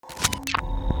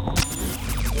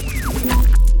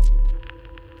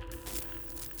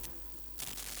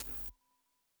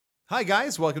Hi,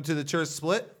 guys. Welcome to the Church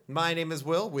Split. My name is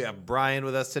Will. We have Brian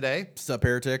with us today. What's up,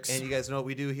 heretics? And you guys know what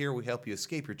we do here. We help you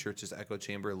escape your church's echo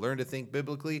chamber, learn to think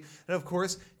biblically, and, of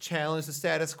course, challenge the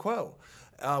status quo,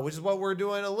 which is what we're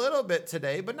doing a little bit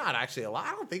today, but not actually a lot.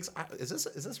 I don't think so. Is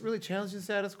this really challenging the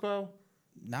status quo?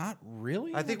 Not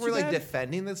really. I think we're,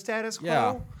 defending the status quo,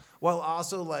 Yeah. while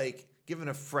also, giving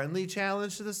a friendly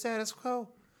challenge to the status quo.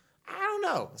 I don't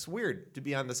know. It's weird to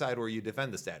be on the side where you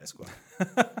defend the status quo.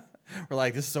 We're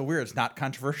like, this is so weird. It's not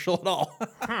controversial at all.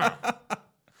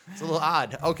 It's a little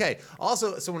odd. Okay.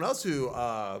 Also, someone else who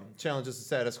challenges the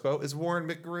status quo is Warren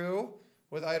McGrew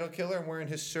with Idol Killer. I'm wearing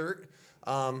his shirt.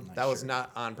 That was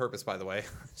not on purpose, by the way.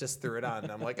 Just threw it on.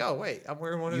 And I'm like, oh, wait, I'm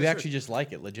wearing one of his You shirts. actually just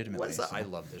like it, legitimately. So. I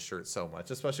love this shirt so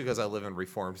much, especially because I live in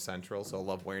Reformed Central, so I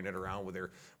love wearing it around with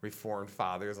their Reformed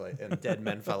fathers and dead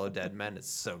men, fellow dead men. It's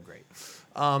so great.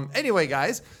 Anyway,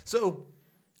 guys, so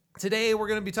today we're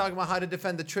going to be talking about how to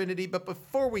defend the Trinity, but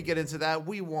before we get into that,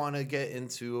 we want to get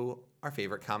into our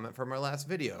favorite comment from our last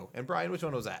video. And Brian, which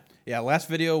one was that? Yeah, last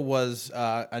video was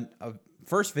a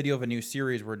first video of a new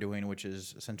series we're doing, which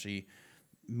is essentially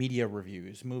media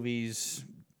reviews, movies,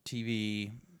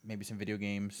 TV, maybe some video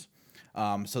games.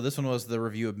 So this one was the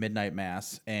review of Midnight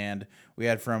Mass, and we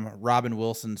had from Robin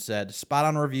Wilson said, spot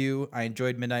on review. I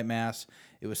enjoyed Midnight Mass.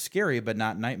 It was scary, but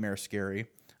not nightmare scary.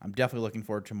 I'm definitely looking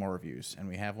forward to more reviews, and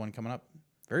we have one coming up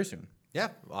very soon. Yeah,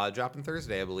 dropping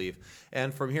Thursday, I believe.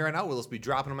 And from here on out, we'll just be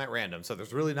dropping them at random. So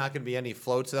there's really not going to be any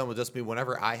flow to them. It'll just be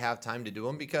whenever I have time to do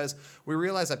them, because we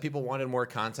realize that people wanted more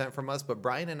content from us. But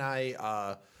Brian and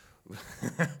I,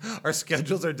 our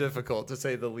schedules are difficult, to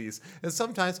say the least. And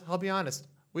sometimes, I'll be honest,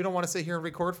 we don't want to sit here and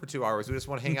record for 2 hours. We just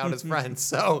want to hang out as friends.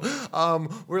 So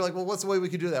we're like, well, what's the way we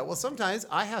could do that? Well, sometimes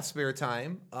I have spare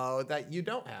time that you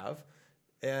don't have.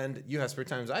 And you have spare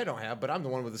times I don't have, but I'm the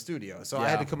one with the studio. So I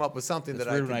had to come up with something it's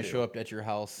that weird I could when I do. show up at your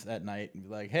house at night and be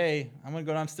like, hey, I'm going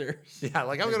to go downstairs. Yeah,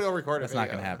 I'm going to go record it. That's not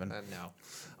going to happen.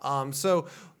 No. So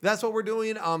that's what we're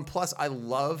doing. Plus, I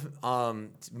love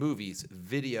movies,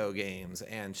 video games,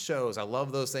 and shows. I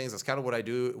love those things. That's kind of what I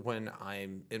do when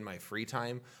I'm in my free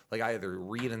time. Like, I either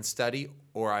read and study,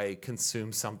 or I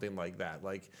consume something like that.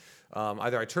 Like,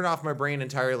 either I turn off my brain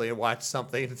entirely and watch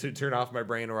something to turn off my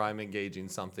brain, or I'm engaging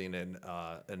something in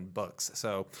books.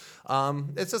 So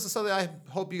it's just something I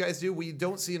hope you guys do. We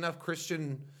don't see enough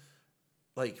Christian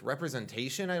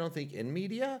representation, I don't think, in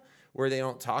media, where they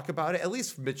don't talk about it, at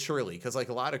least maturely, because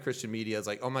a lot of Christian media is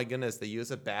like, oh my goodness, they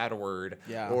use a bad word,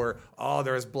 or oh,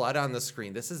 there's blood on the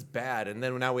screen, this is bad, and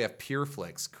then now we have pure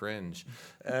flicks, cringe,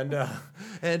 and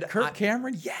Kirk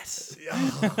Cameron, yes,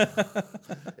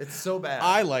 it's so bad.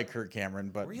 I like Kirk Cameron,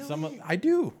 but really? I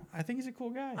do. I think he's a cool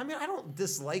guy. I mean, I don't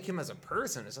dislike him as a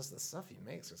person. It's just the stuff he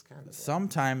makes is kind of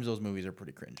sometimes those movies are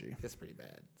pretty cringy. It's pretty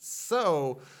bad.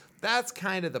 So that's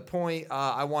kind of the point.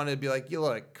 I wanted to be like,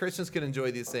 look, Christians can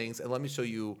enjoy these things, and let me show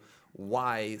you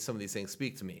why some of these things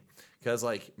speak to me. Because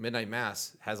Midnight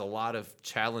Mass has a lot of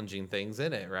challenging things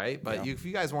in it, right? But if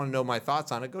you guys want to know my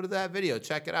thoughts on it, go to that video,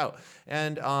 check it out,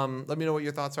 and let me know what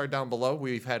your thoughts are down below.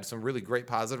 We've had some really great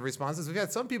positive responses. We've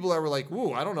had some people that were like,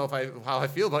 "Ooh, I don't know how I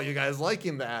feel about you guys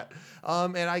liking that,"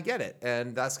 and I get it,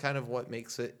 and that's kind of what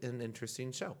makes it an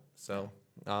interesting show. So.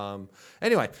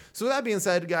 Anyway, so with that being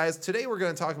said, guys, today we're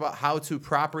going to talk about how to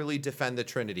properly defend the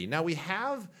Trinity. Now, we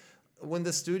have, when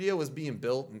the studio was being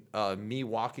built, me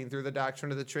walking through the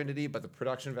doctrine of the Trinity, but the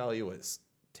production value was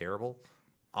terrible.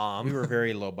 We were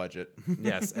very low budget.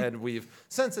 Yes, and we've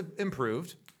since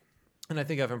improved. And I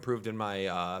think I've improved in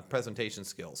my presentation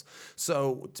skills.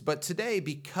 So, but today,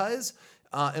 because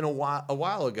a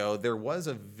while ago, there was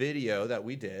a video that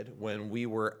we did when we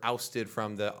were ousted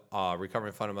from the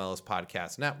Recovering Fundamentalist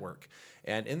Podcast Network.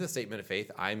 And in the Statement of Faith,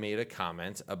 I made a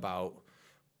comment about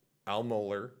Al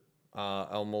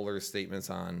Mohler's statements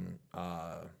on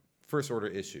first order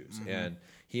issues. Mm-hmm. And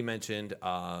he mentioned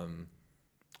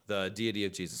the deity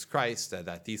of Jesus Christ,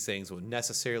 that these things would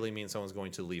necessarily mean someone's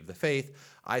going to leave the faith.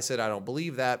 I said I don't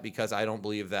believe that, because I don't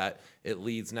believe that it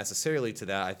leads necessarily to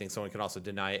that. I think someone can also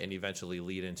deny it and eventually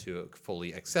lead into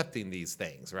fully accepting these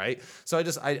things, right? So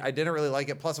I didn't really like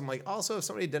it. Plus, I'm like, also, if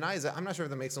somebody denies it, I'm not sure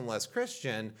if that makes them less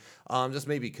Christian, just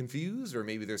maybe confused, or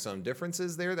maybe there's some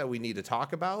differences there that we need to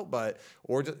talk about,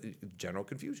 or just general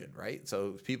confusion, right?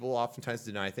 So people oftentimes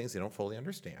deny things they don't fully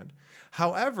understand.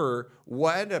 However,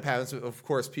 what ended up happening, of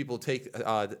course, people take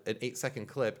an 8-second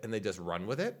clip and they just run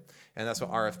with it. And that's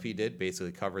what RFP did,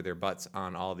 basically cover their butts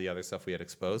on all the other stuff we had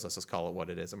exposed. Let's just call it what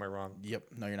it is. Am I wrong? Yep.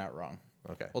 No, you're not wrong.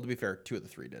 Okay. Well, to be fair, 2 of the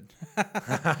 3 did.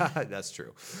 That's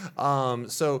true.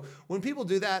 So when people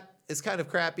do that, is kind of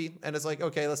crappy, and it's like,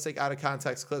 okay, let's take out of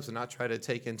context clips and not try to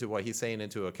take into what he's saying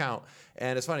into account.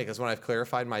 And it's funny because when I've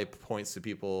clarified my points to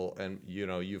people, and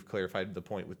you've clarified the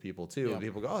point with people too,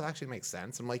 people go, oh, that actually makes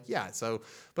sense. I'm like, yeah. So,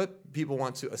 but people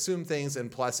want to assume things,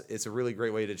 and plus, it's a really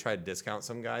great way to try to discount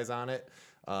some guys on it.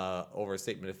 Over a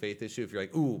statement of faith issue. If you're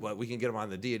like, ooh, but we can get them on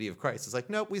the deity of Christ. It's like,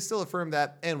 nope, we still affirm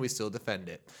that and we still defend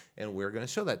it. And we're going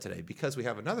to show that today because we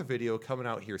have another video coming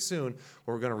out here soon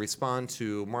where we're going to respond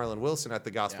to Marlon Wilson at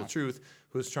The Gospel Truth,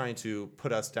 who's trying to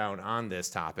put us down on this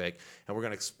topic. And we're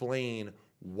going to explain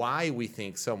why we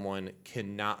think someone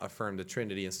cannot affirm the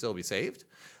Trinity and still be saved.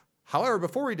 However,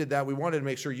 before we did that, we wanted to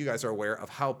make sure you guys are aware of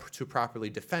how to properly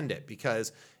defend it,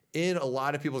 because in a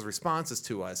lot of people's responses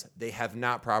to us, they have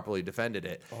not properly defended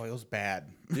it. Oh, it was bad.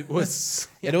 It was,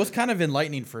 It was kind of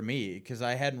enlightening for me because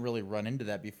I hadn't really run into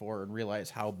that before and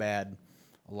realized how bad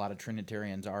a lot of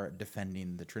Trinitarians are at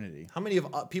defending the Trinity. How many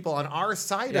of people on our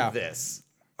side of this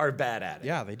are bad at it?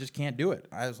 Yeah, they just can't do it.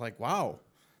 I was like, wow,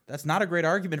 that's not a great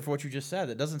argument for what you just said.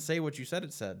 It doesn't say what you said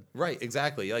it said. Right,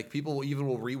 exactly. Like people will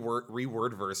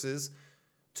reword verses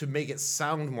to make it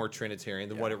sound more Trinitarian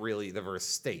than what it really the verse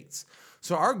states.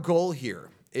 So our goal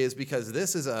here is, because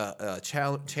this is a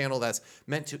channel that's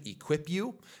meant to equip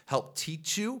you, help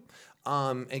teach you,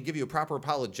 and give you proper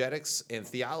apologetics and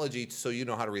theology so you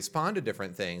know how to respond to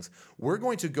different things. We're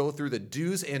going to go through the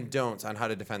do's and don'ts on how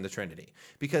to defend the Trinity.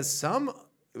 Because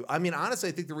honestly,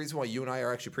 I think the reason why you and I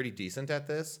are actually pretty decent at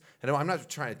this, and I'm not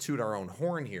trying to toot our own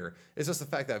horn here, is just the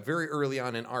fact that very early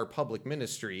on in our public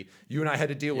ministry, you and I had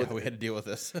to deal with we had to deal with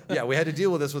this. we had to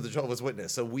deal with this with the Jehovah's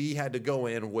Witness. So we had to go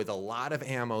in with a lot of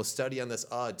ammo, study on this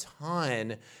a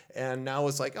ton, and now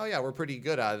it's like, oh yeah, we're pretty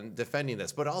good on defending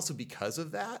this. But also because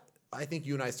of that, I think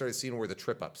you and I started seeing where the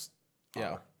trip-ups are.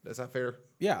 Yeah. Is that fair?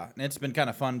 Yeah, and it's been kind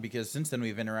of fun because since then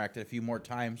we've interacted a few more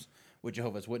times with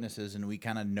Jehovah's Witnesses, and we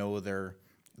kind of know their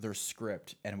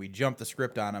script, and we jump the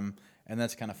script on them, and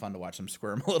that's kind of fun to watch them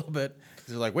squirm a little bit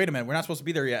because they're like, wait a minute, we're not supposed to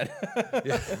be there yet.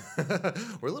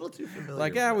 We're a little too familiar.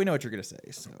 Like, yeah, we know what you're going to say.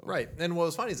 So. Right. And what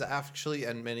was funny is actually,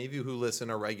 and many of you who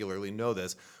listen or regularly know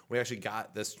this, we actually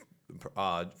got this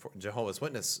Jehovah's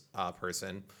Witness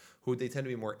person who they tend to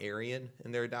be more Arian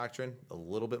in their doctrine, a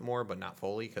little bit more, but not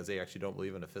fully, because they actually don't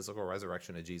believe in a physical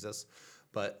resurrection of Jesus.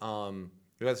 But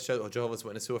we got to Jehovah's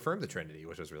Witness who affirmed the Trinity,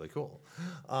 which was really cool.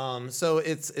 So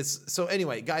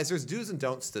anyway, guys, there's do's and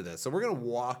don'ts to this. So we're going to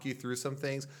walk you through some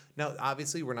things. Now,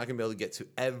 obviously, we're not going to be able to get to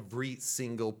every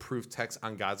single proof text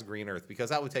on God's green earth because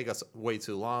that would take us way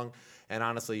too long. And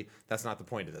honestly, that's not the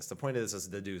point of this. The point of this is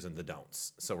the do's and the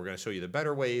don'ts. So we're going to show you the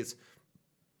better ways,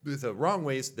 the wrong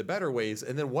ways, the better ways,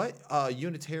 and then what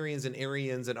Unitarians and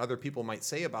Arians and other people might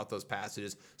say about those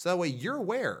passages. So that way you're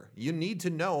aware. You need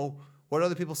to know what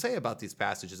other people say about these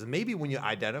passages. And maybe when you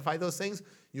identify those things,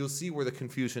 you'll see where the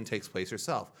confusion takes place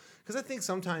yourself. Because I think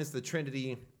sometimes the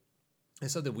Trinity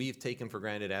is something we've taken for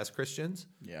granted as Christians,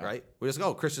 right? We just go,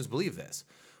 oh, Christians believe this.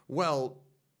 Well,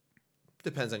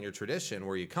 depends on your tradition,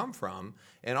 where you come from,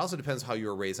 and also depends how you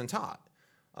were raised and taught.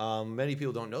 Many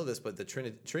people don't know this, but the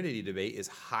Trinity debate is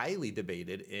highly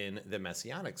debated in the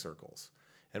Messianic circles.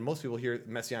 And most people hear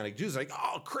Messianic Jews like,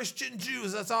 oh, Christian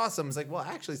Jews, that's awesome. It's like, well,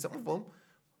 actually, some of them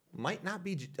might not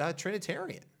be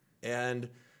Trinitarian. And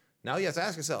now you have to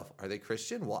ask yourself, are they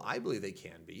Christian? Well, I believe they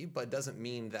can be, but it doesn't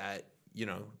mean that,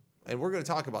 and we're going to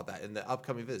talk about that in the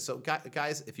upcoming video. So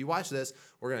guys, if you watch this,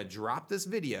 we're going to drop this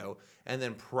video, and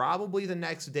then probably the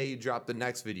next day drop the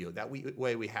next video. That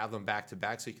way we have them back to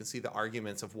back so you can see the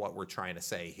arguments of what we're trying to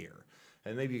say here.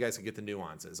 And maybe you guys can get the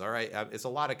nuances, all right? It's a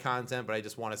lot of content, but I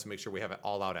just want us to make sure we have it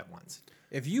all out at once.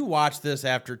 If you watch this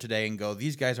after today and go,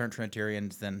 these guys aren't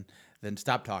Trinitarians, then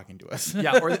stop talking to us.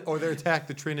 Yeah, or they attack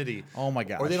the Trinity. Oh my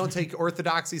gosh. Or they don't take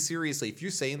orthodoxy seriously. If you're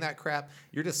saying that crap,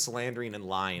 you're just slandering and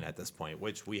lying at this point,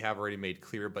 which we have already made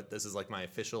clear, but this is like my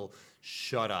official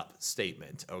shut up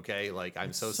statement, okay? Like,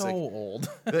 I'm so sick. Old.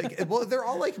 Well, they're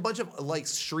all like a bunch of like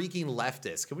shrieking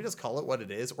leftists. Can we just call it what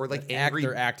it is? Or like angry.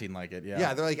 They're acting like it, yeah.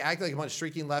 Yeah, they're like acting like a bunch of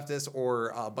shrieking leftists or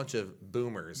a bunch of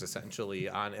boomers, essentially,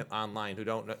 online who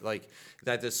don't like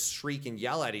that just shriek and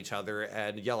yell at each other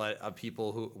and yell at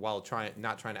people who while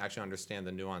not trying to actually understand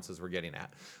the nuances we're getting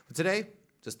at. But today,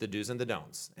 just the do's and the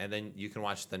don'ts. And then you can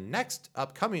watch the next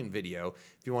upcoming video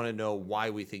if you want to know why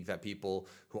we think that people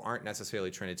who aren't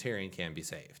necessarily Trinitarian can be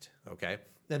saved, okay?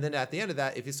 And then at the end of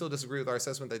that, if you still disagree with our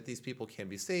assessment that these people can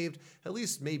be saved, at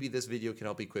least maybe this video can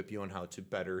help equip you on how to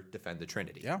better defend the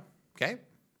Trinity. Yeah. Okay?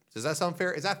 Does that sound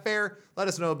fair? Is that fair? Let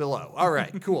us know below. All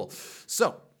right, cool.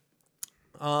 So,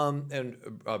 And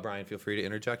Brian, feel free to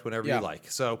interject whenever Yeah. you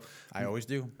like. So I always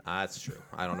do. that's true.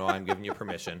 I don't know. I'm giving you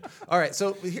permission. All right.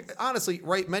 So honestly,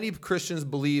 right? Many Christians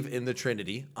believe in the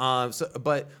Trinity,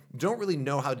 but don't really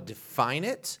know how to define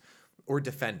it or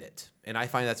defend it. And I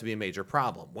find that to be a major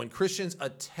problem. When Christians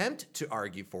attempt to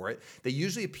argue for it, they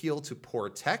usually appeal to poor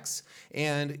texts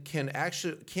and can't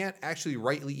actually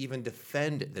rightly even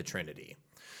defend the Trinity,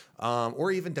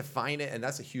 or even define it. And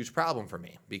that's a huge problem for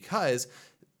me because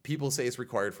people say it's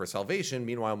required for salvation.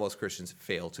 Meanwhile, most Christians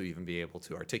fail to even be able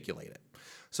to articulate it.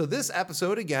 So this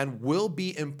episode, again, will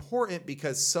be important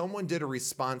because someone did a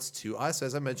response to us,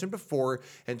 as I mentioned before,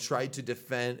 and tried to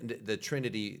defend the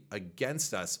Trinity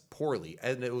against us poorly.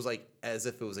 And it was like as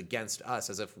if it was against us,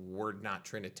 as if we're not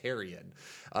Trinitarian,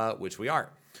 which we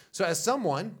are. So as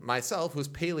someone, myself, who's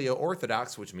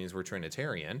Paleo-Orthodox, which means we're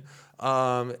Trinitarian,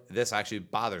 this actually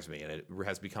bothers me, and it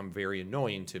has become very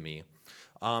annoying to me.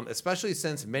 Especially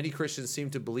since many Christians seem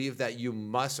to believe that you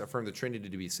must affirm the Trinity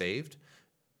to be saved.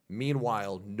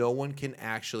 Meanwhile, no one can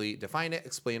actually define it,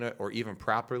 explain it, or even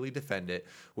properly defend it,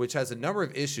 which has a number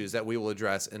of issues that we will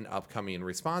address in an upcoming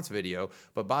response video.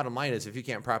 But bottom line is, if you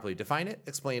can't properly define it,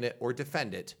 explain it, or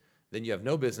defend it, then you have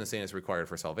no business saying it's required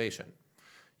for salvation.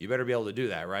 You better be able to do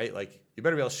that, right? Like, you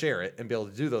better be able to share it and be able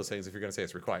to do those things if you're going to say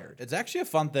it's required. It's actually a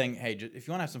fun thing. Hey, if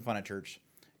you want to have some fun at church,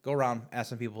 go around, ask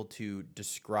some people to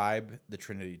describe the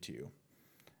Trinity to you,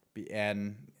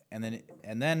 and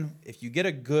then if you get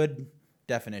a good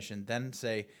definition, then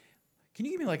say, can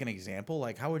you give me like an example?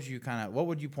 Like, what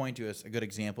would you point to as a good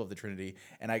example of the Trinity?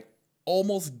 And I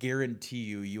almost guarantee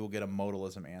you will get a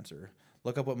modalism answer.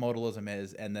 Look up what modalism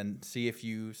is, and then see if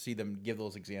you see them give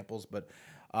those examples. But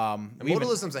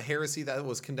modalism's a heresy that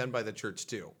was condemned by the church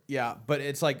too. Yeah, but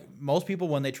it's like most people,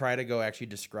 when they try to go actually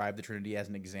describe the Trinity as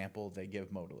an example, they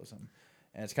give modalism.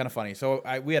 And it's kind of funny. So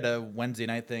we had a Wednesday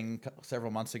night thing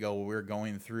several months ago where we were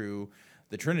going through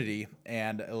the Trinity,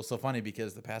 and it was so funny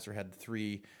because the pastor had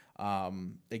 3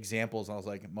 examples, and I was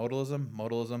like, modalism,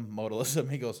 modalism, modalism.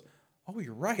 He goes, oh,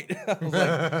 you're right. I was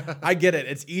like, I get it.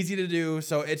 It's easy to do.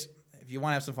 So if you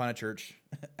want to have some fun at church,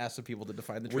 ask some people to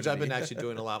define the Trinity. Which I've been actually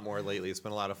doing a lot more lately. It's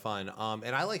been a lot of fun.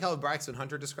 And I like how Braxton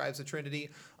Hunter describes the Trinity.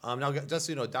 Now, just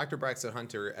so you know, Dr. Braxton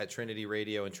Hunter at Trinity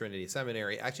Radio and Trinity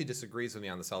Seminary actually disagrees with me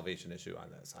on the salvation issue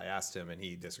on this. I asked him, and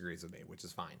he disagrees with me, which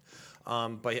is fine.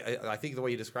 But I think the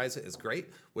way he describes it is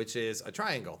great, which is a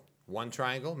triangle. One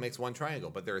triangle makes one triangle,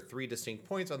 but there are 3 distinct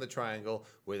points on the triangle.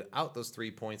 Without those 3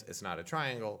 points, it's not a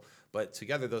triangle. But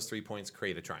together, those 3 points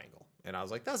create a triangle. And I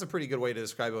was like, that's a pretty good way to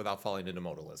describe it without falling into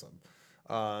modalism.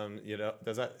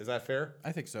 Is that fair?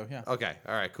 I think so, yeah. Okay,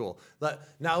 all right, cool.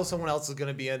 Now someone else is going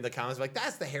to be in the comments like,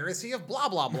 that's the heresy of blah,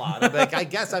 blah, blah. And I'm like, I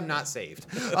guess I'm not saved.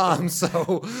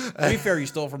 To be fair, you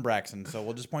stole from Braxton, so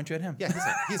we'll just point you at him. Yeah,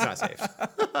 he's not saved.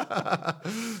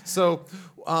 So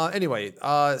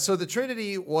the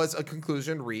Trinity was a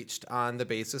conclusion reached on the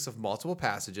basis of multiple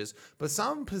passages, but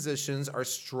some positions are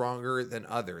stronger than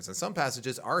others, and some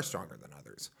passages are stronger than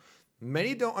others.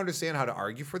 Many don't understand how to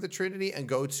argue for the Trinity and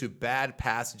go to bad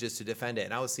passages to defend it.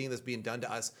 And I was seeing this being done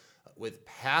to us with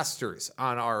pastors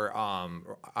on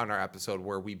our episode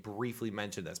where we briefly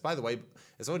mentioned this. By the way,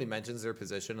 if somebody mentions their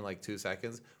position in like 2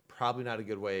 seconds, probably not a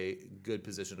good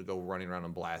position to go running around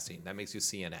and blasting. That makes you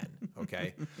CNN,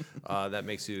 okay? That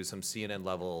makes you some CNN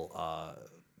level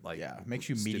makes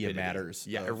you Media stupidity. Matters.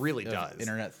 Yeah, it really does.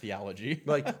 Internet theology.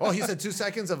 Like, oh, he said 2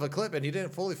 seconds of a clip and he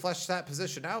didn't fully flesh that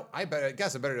position out. I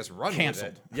guess I better just run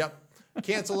Canceled. with it. Yep,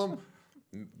 cancel him.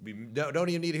 We don't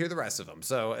even need to hear the rest of them.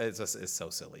 So it's so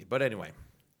silly. But anyway,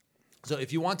 so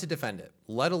if you want to defend it,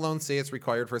 let alone say it's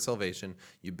required for salvation,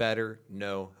 you better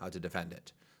know how to defend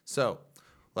it. So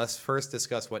let's first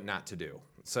discuss what not to do.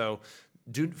 So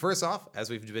first off, as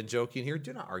we've been joking here,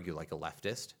 do not argue like a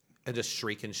leftist and just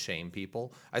shriek and shame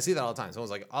people. I see that all the time. Someone's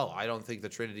like, oh, I don't think the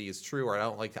Trinity is true, or I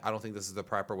don't think this is the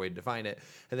proper way to define it.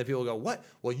 And then people go, what?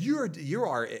 Well, you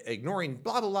are ignoring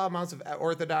blah, blah, blah amounts of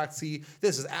orthodoxy.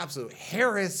 This is absolute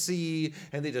heresy.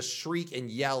 And they just shriek and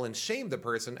yell and shame the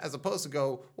person as opposed to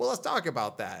go, well, let's talk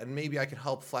about that. And maybe I can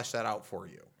help flesh that out for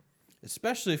you.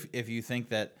 Especially if you think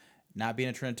that not being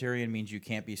a Trinitarian means you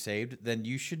can't be saved, then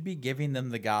you should be giving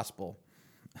them the gospel.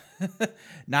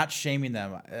 Not shaming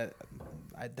them.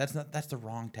 That's the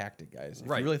wrong tactic, guys. If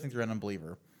you really think they're an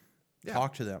unbeliever,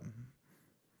 talk to them.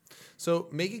 So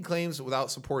making claims without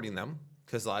supporting them,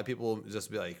 because a lot of people will just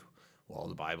be like, well,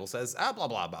 the Bible says blah,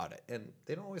 blah about it. And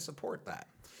they don't always support that.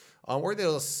 Or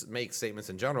they'll make statements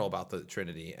in general about the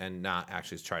Trinity and not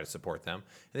actually try to support them.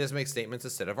 And they just make statements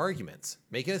instead of arguments.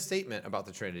 Making a statement about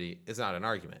the Trinity is not an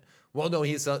argument. Well, no,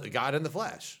 he's God in the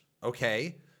flesh.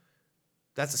 Okay.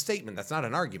 That's a statement. That's not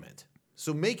an argument.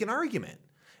 So make an argument.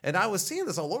 And I was seeing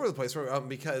this all over the place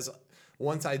because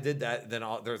once I did that, then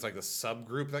there's like a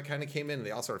subgroup that kind of came in, and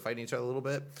they all started fighting each other a little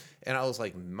bit. And I was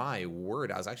like, my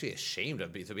word, I was actually ashamed to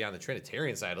be on the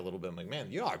Trinitarian side a little bit. I'm like,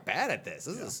 man, you all are bad at this.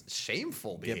 This is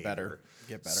shameful behavior.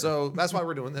 Get better. So that's why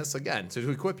we're doing this again, to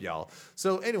equip y'all.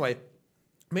 So anyway,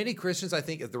 many Christians, I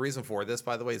think, the reason for this,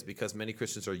 by the way, is because many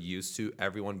Christians are used to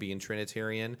everyone being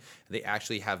Trinitarian. They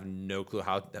actually have no clue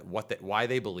why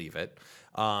they believe it,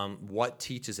 what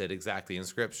teaches it exactly in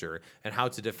Scripture, and how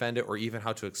to defend it, or even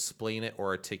how to explain it or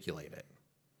articulate it.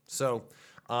 So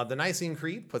the Nicene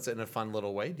Creed puts it in a fun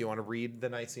little way. Do you want to read the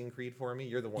Nicene Creed for me?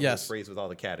 You're the one who's raised with all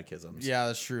the catechisms. Yeah,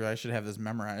 that's true. I should have this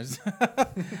memorized.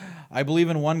 I believe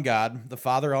in one God, the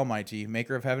Father Almighty,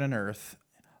 maker of heaven and earth,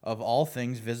 of all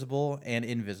things visible and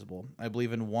invisible. I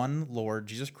believe in one Lord,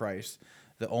 Jesus Christ,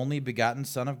 the only begotten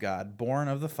Son of God, born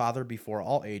of the Father before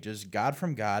all ages, God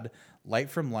from God, light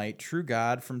from light, true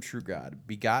God from true God,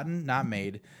 begotten, not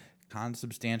made,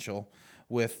 consubstantial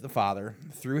with the Father.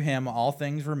 Through him all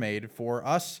things were made. For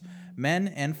us men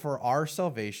and for our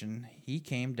salvation he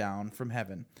came down from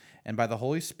heaven, and by the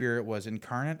Holy Spirit was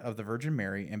incarnate of the Virgin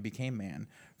Mary and became man.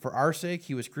 For our sake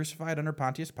he was crucified under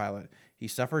Pontius Pilate. He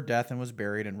suffered death and was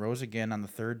buried, and rose again on the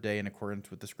third day in accordance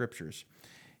with the Scriptures.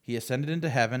 He ascended into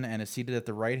heaven and is seated at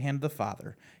the right hand of the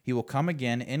Father. He will come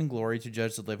again in glory to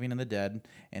judge the living and the dead,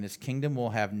 and his kingdom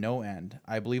will have no end.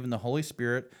 I believe in the Holy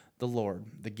Spirit, the Lord,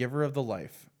 the giver of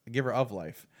life,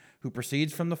 who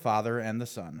proceeds from the Father and the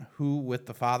Son, who with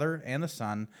the Father and the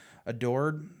Son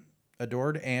adored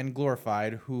and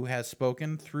glorified, who has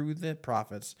spoken through the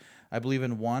prophets. I believe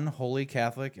in one holy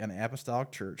Catholic and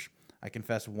apostolic church. I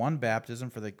confess one baptism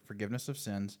for the forgiveness of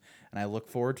sins, and I look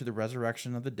forward to the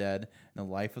resurrection of the dead and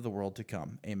the life of the world to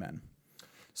come. Amen.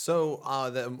 So,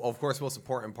 of course, most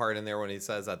important part in there when he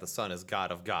says that the Son is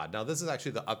God of God. Now, this is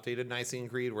actually the updated Nicene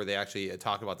Creed, where they actually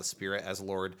talk about the Spirit as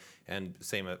Lord, and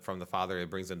same from the Father. It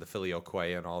brings in the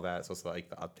Filioque and all that. So it's like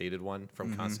the updated one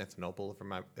from Constantinople,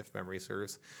 if memory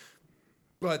serves.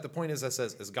 But the point is, that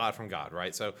says is God from God,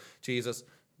 right? So Jesus,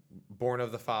 born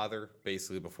of the Father,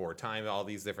 basically before time, all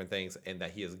these different things, and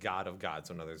that he is God of God.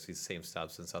 So in other words, he's the same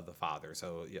substance of the Father.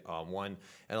 So and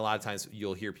a lot of times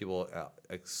you'll hear people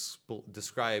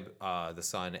describe the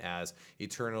Son as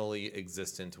eternally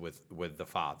existent with the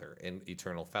Father, and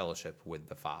eternal fellowship with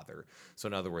the Father. So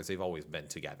in other words, they've always been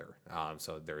together.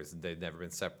 So they've never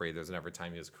been separated. There's never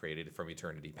time he was created from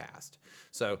eternity past.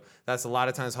 So that's a lot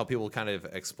of times how people kind of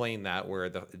explain that, where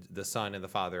the Son and the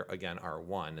Father, again, are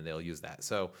one, and they'll use that.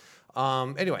 So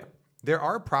anyway, there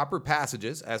are proper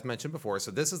passages, as mentioned before.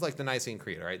 So this is like the Nicene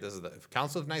Creed, right? This is the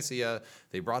Council of Nicaea.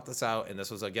 They brought this out, and this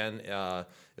was, again,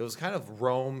 it was kind of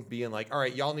Rome being like, all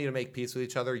right, y'all need to make peace with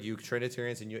each other, you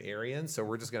Trinitarians and you Arians, so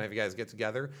we're just going to have you guys get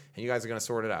together, and you guys are going to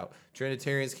sort it out.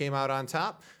 Trinitarians came out on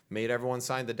top, made everyone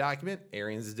sign the document.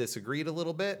 Arians disagreed a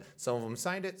little bit. Some of them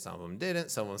signed it, some of them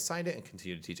didn't. Some of them signed it and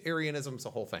continued to teach Arianism. It's the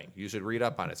whole thing. You should read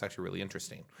up on it. It's actually really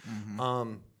interesting.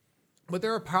 But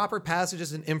there are proper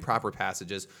passages and improper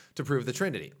passages to prove the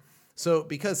Trinity. So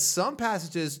because some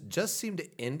passages just seem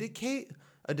to indicate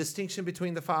a distinction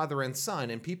between the Father and Son,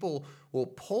 and people will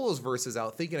pull those verses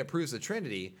out thinking it proves the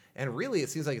Trinity, and really it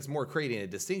seems like it's more creating a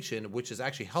distinction, which is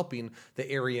actually helping the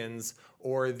Arians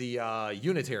or the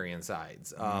Unitarian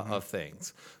sides of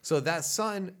things. So that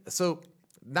Son,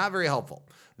 not very helpful.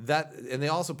 And they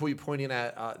also be pointing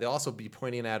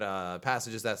at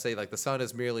passages that say like the Son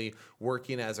is merely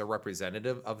working as a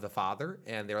representative of the Father,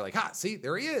 and they're like, see,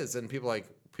 there he is, and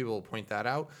people point that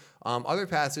out. Other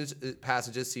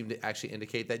passages seem to actually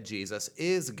indicate that Jesus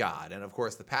is God, and of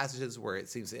course the passages where it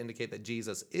seems to indicate that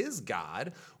Jesus is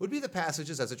God would be the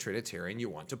passages as a Trinitarian you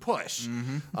want to push,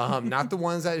 not the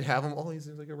ones that have him. Oh, he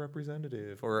seems like a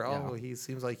representative, or he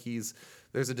seems like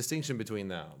there's a distinction between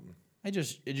them. It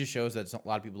just shows that a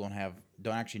lot of people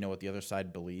don't actually know what the other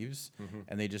side believes,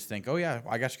 and they just think, oh yeah,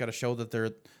 I guess you got to show that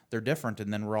they're different,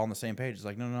 and then we're all on the same page. It's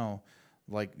like no.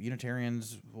 Like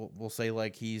Unitarians will say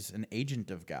like he's an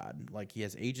agent of God, like he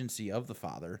has agency of the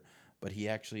Father, but he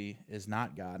actually is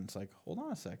not God. And it's like, hold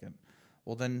on a second.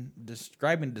 Well, then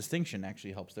describing distinction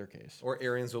actually helps their case. Or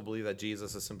Arians will believe that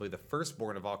Jesus is simply the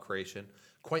firstborn of all creation,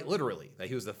 quite literally, that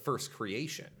he was the first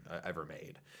creation ever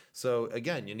made. So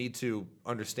again, you need to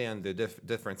understand the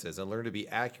differences and learn to be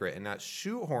accurate and not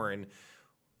shoehorn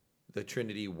the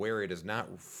Trinity where it is not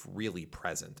really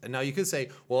present. And now you could say,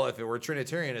 well, if it were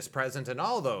Trinitarian, it's present in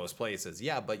all those places.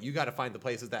 Yeah, but you got to find the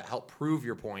places that help prove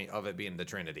your point of it being the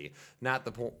Trinity, not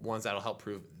the ones that'll help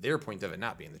prove their point of it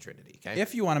not being the Trinity. Okay?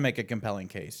 If you want to make a compelling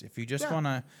case, if you just want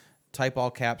to type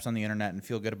all caps on the internet and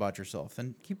feel good about yourself,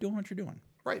 then keep doing what you're doing.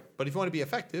 Right. But if you want to be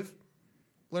effective,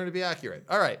 learn to be accurate.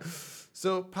 All right.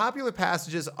 So popular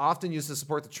passages often used to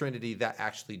support the Trinity that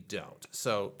actually don't.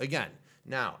 So again,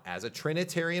 now as a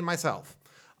Trinitarian myself,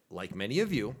 like many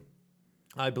of you,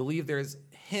 I believe there's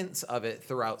hints of it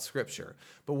throughout Scripture.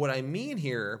 But what I mean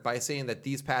here by saying that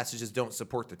these passages don't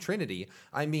support the Trinity,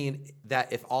 I mean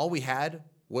that if all we had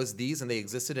was these and they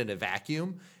existed in a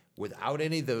vacuum without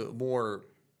any of the more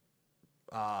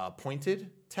pointed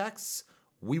texts,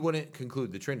 we wouldn't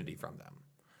conclude the Trinity from them.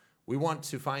 We want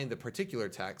to find the particular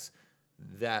text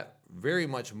that very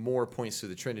much more points to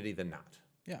the Trinity than not.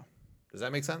 Yeah. Does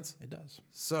that make sense? It does.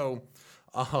 So,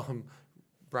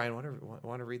 Brian,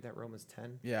 want to read that Romans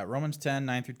 10? Yeah, Romans 10,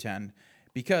 9 through 10.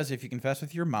 Because if you confess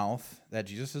with your mouth that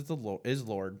Jesus is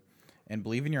Lord, and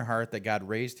believe in your heart that God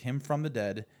raised him from the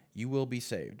dead, you will be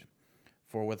saved.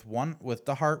 For with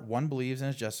the heart one believes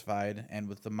and is justified, and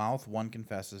with the mouth one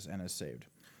confesses and is saved.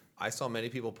 I saw many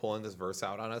people pulling this verse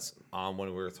out on us when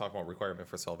we were talking about requirement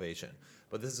for salvation.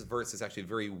 But this verse is actually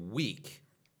very weak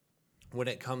when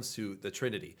it comes to the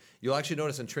Trinity. You'll actually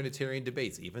notice in Trinitarian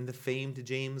debates, even the famed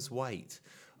James White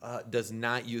does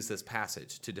not use this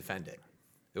passage to defend it.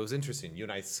 It was interesting. You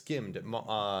and I skimmed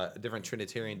different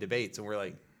Trinitarian debates, and we're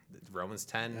like, Romans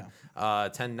 10,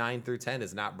 10, 9 through 10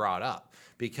 is not brought up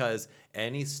because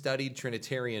any studied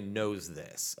Trinitarian knows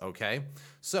this, okay?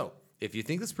 So if you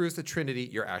think this proves the Trinity,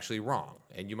 you're actually wrong.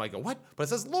 And you might go, what? But it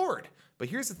says Lord. But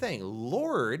here's the thing.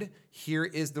 Lord here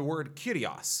is the word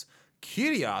Kyrios.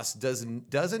 Kyrios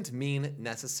doesn't mean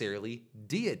necessarily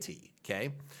deity,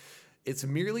 okay? It's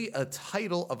merely a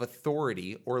title of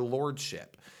authority or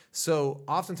lordship. So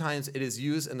oftentimes it is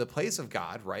used in the place of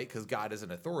God, right? Because God is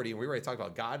an authority. And we already talked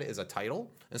about God is a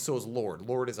title, and so is Lord.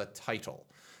 Lord is a title.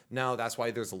 Now, that's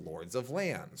why there's lords of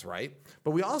lands, right?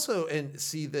 But we also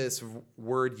see this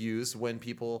word used when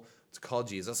people call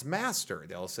Jesus master.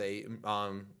 They'll say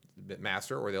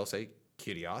master, or they'll say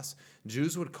Kyrios.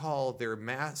 Jews would call their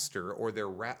master or their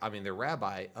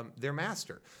rabbi their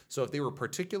master. So if they were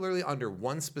particularly under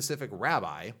one specific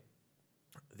rabbi,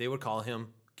 they would call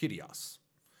him Kyrios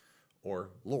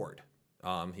or Lord,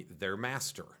 their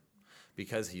master,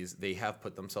 because they have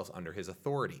put themselves under his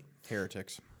authority.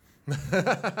 Heretics.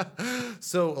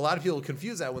 So a lot of people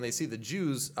confuse that when they see the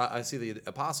Jews, I see the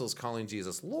apostles calling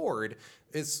Jesus Lord.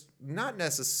 It's not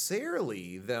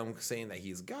necessarily them saying that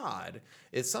he's God.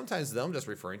 It's sometimes them just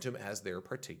referring to him as their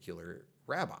particular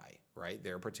rabbi, right?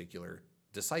 Their particular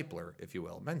discipler, if you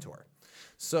will, mentor.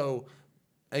 So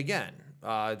again,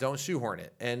 don't shoehorn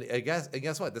it. And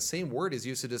guess what? The same word is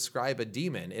used to describe a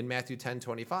demon in Matthew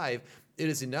 10:25. It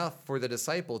is enough for the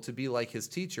disciple to be like his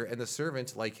teacher and the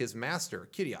servant like his master,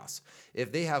 Kyrios.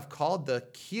 If they have called the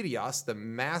Kyrios, the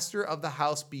master of the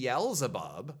house,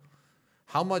 Beelzebub,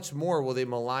 how much more will they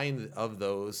malign of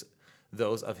those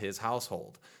of his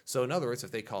household? So in other words,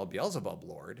 if they call Beelzebub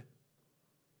Lord,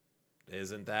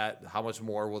 isn't that how much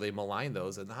more will they malign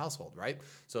those in the household, right?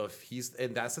 So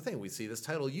and that's the thing, we see this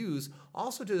title used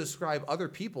also to describe other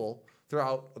people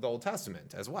throughout the Old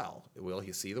Testament as well.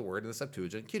 You see the word in the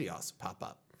Septuagint, Kyrios, pop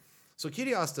up. So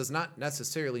Kyrios does not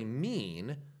necessarily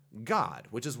mean God,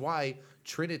 which is why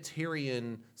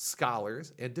Trinitarian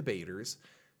scholars and debaters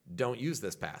don't use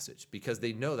this passage, because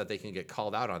they know that they can get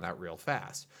called out on that real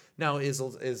fast. Now,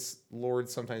 is Lord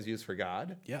sometimes used for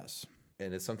God? Yes.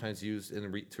 And it's sometimes used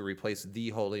to replace the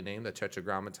holy name, the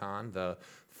tetragrammaton, the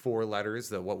 4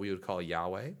 letters, what we would call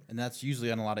Yahweh. And that's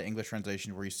usually on a lot of English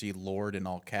translations where you see Lord in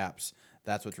all caps.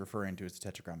 That's what's referring to as the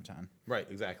tetragrammaton. Right,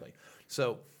 exactly.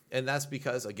 So, and that's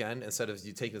because, again, instead of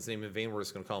you taking his name in vain, we're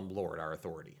just going to call him Lord, our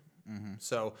authority. Mm-hmm.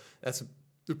 So that's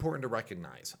important to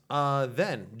recognize.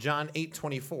 Then, John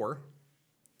 8:24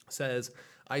 says,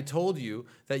 I told you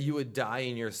that you would die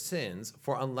in your sins,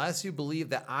 for unless you believe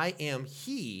that I am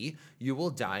he, you will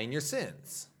die in your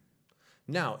sins.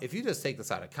 Now, if you just take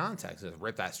this out of context and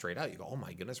rip that straight out, you go, oh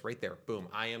my goodness, right there, boom,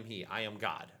 I am he, I am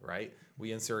God, right?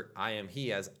 We insert I am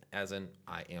he as in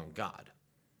I am God.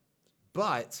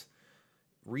 But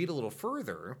read a little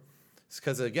further,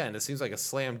 because again, it seems like a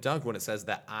slam dunk when it says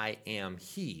that I am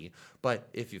he. But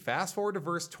if you fast forward to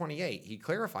verse 28, he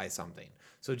clarifies something.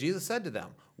 So Jesus said to them,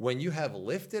 when you have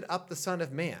lifted up the Son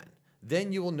of Man,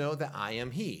 then you will know that I am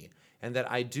he, and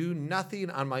that I do nothing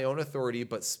on my own authority,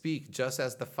 but speak just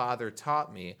as the Father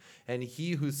taught me, and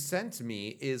he who sent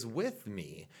me is with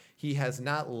me. He has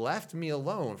not left me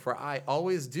alone, for I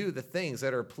always do the things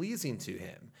that are pleasing to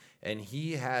him. And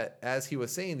as he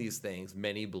was saying these things,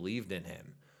 many believed in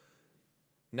him.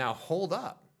 Now, hold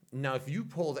up. Now, if you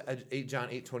pulled John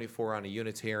 8:24 on a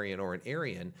Unitarian or an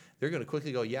Arian, they're going to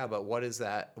quickly go, yeah, but what is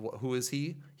that? Who is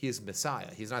he? He is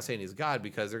Messiah. He's not saying he's God,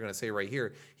 because they're going to say right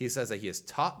here, he says that he is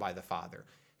taught by the Father.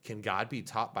 Can God be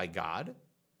taught by God?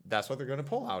 that's what they're going to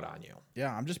pull out on you.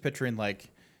 Yeah, I'm just picturing like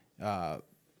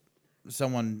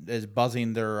someone is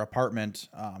buzzing their apartment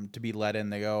to be let in.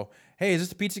 They go, "Hey, is this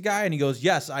the pizza guy?" And he goes,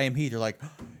 "Yes, I am he." They're like,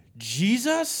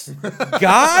 "Jesus?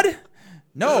 God?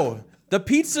 No, the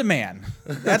pizza man."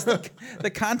 That's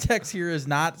the context here is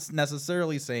not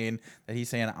necessarily saying that he's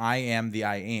saying I am the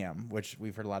I am, which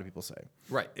we've heard a lot of people say.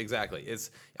 Right, exactly. It's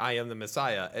I am the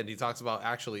Messiah, and he talks about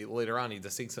actually later on he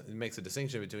makes a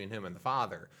distinction between him and the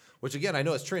Father, which again I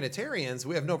know as Trinitarians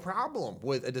we have no problem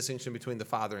with a distinction between the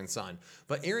Father and Son,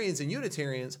 but Arians and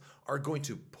Unitarians are going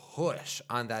to push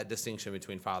on that distinction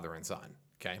between Father and Son.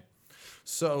 Okay.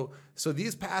 So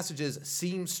these passages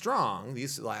seem strong,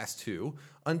 these last two,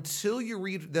 until you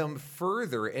read them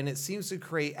further, and it seems to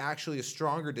create actually a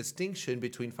stronger distinction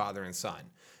between Father and Son.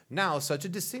 Now, such a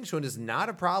distinction is not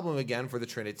a problem again for the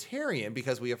Trinitarian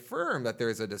because we affirm that there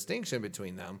is a distinction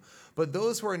between them, but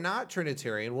those who are not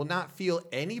Trinitarian will not feel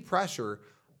any pressure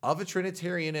of a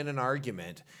Trinitarian in an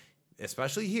argument,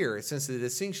 especially here, since the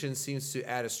distinction seems to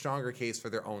add a stronger case for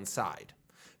their own side.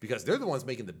 Because they're the ones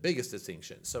making the biggest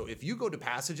distinction. So if you go to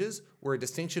passages where a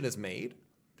distinction is made,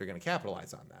 they're going to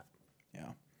capitalize on that.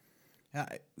 Yeah.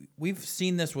 We've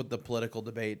seen this with the political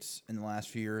debates in the last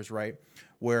few years, right?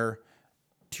 Where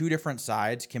two different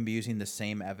sides can be using the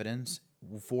same evidence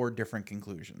for different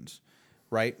conclusions,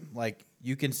 right? Like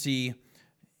you can see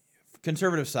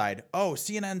conservative side, oh,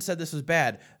 CNN said this was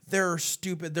bad. They're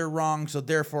stupid. They're wrong. So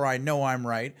therefore I know I'm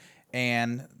right.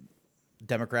 And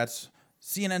Democrats,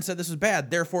 CNN said this was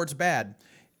bad, therefore it's bad.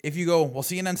 If you go, well,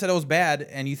 CNN said it was bad,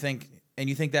 and you think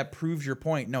that proves your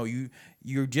point, no,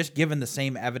 you're just given the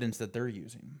same evidence that they're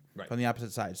using from the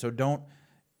opposite side. So don't,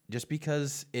 just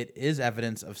because it is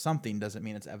evidence of something doesn't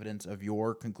mean it's evidence of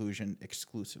your conclusion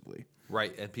exclusively.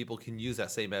 Right, and people can use that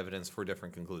same evidence for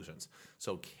different conclusions.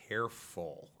 So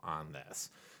careful on this.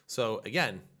 So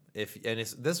again,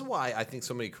 this is why I think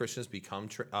so many Christians become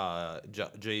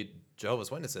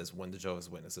Jehovah's Witnesses when the Jehovah's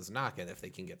Witnesses knock, and if they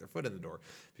can get their foot in the door,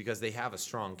 because they have a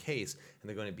strong case, and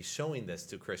they're going to be showing this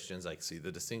to Christians, like, see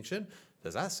the distinction?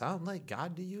 Does that sound like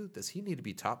God to you? Does he need to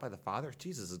be taught by the Father? If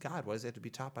Jesus is God, why does he have to be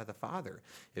taught by the Father?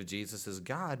 If Jesus is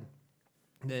God,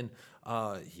 then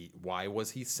why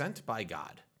was he sent by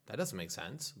God? That doesn't make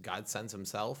sense. God sends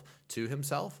himself to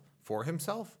himself, for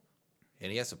himself,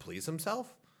 and he has to please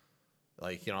himself?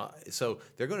 Like, so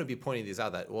they're going to be pointing these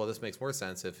out that, well, this makes more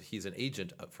sense if he's an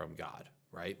agent from God,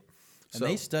 right? And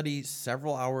they study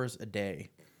several hours a day,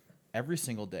 every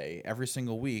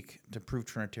single week to prove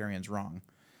Trinitarians wrong.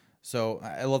 So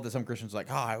I love that some Christians are like,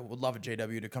 oh, I would love a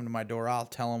JW to come to my door. I'll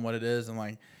tell them what it is. I'm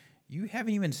like, you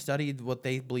haven't even studied what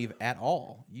they believe at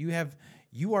all.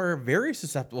 You are very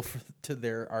susceptible to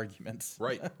their arguments.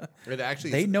 Right. It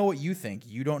actually they know what you think.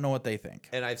 You don't know what they think.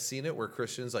 And I've seen it where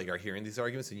Christians are hearing these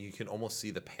arguments, and you can almost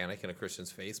see the panic in a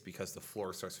Christian's face because the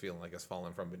floor starts feeling like it's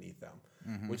falling from beneath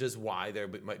them, which is why they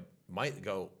might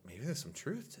go, maybe there's some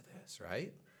truth to this,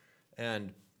 right?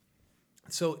 And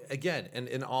so again, and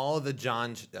in all of the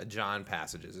John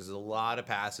passages, there's a lot of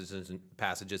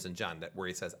passages in John where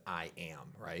he says, I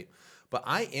am, right? But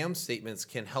I am statements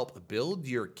can help build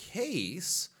your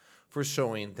case for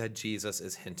showing that Jesus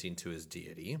is hinting to his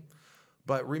deity.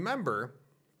 But remember,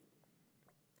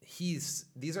 these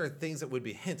are things that would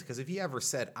be hints, because if he ever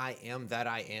said, I am that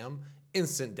I am,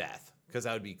 instant death, because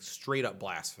that would be straight up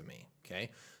blasphemy,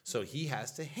 okay? So he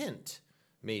has to hint,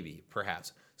 maybe,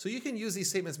 perhaps. So you can use these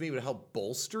statements maybe to help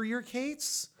bolster your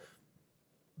case,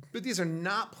 but these are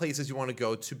not places you want to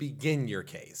go to begin your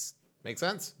case. Make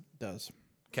sense? It does.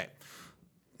 Okay.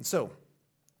 So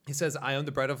he says, I am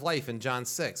the bread of life in John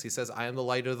 6. He says, I am the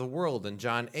light of the world in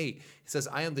John 8. He says,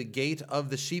 I am the gate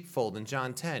of the sheepfold in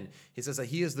John 10. He says that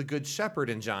he is the good shepherd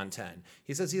in John 10.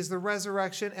 He says he is the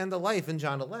resurrection and the life in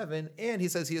John 11. And he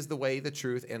says he is the way, the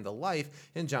truth, and the life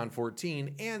in John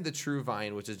 14, and the true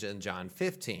vine, which is in John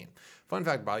 15. Fun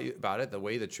fact about it, the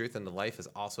way, the truth, and the life is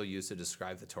also used to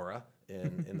describe the Torah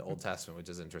in the Old Testament, which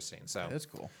is interesting. So that's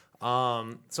cool.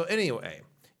 So anyway,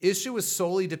 issue is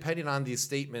solely depending on these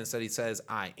statements that he says,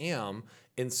 I am,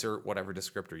 insert whatever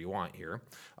descriptor you want here.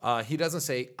 He doesn't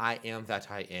say, I am that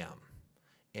I am.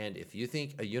 And if you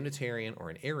think a Unitarian or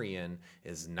an Arian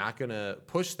is not going to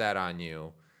push that on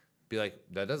you, be like,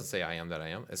 that doesn't say I am that I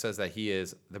am. It says that he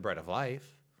is the bread of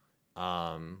life,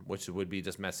 which would be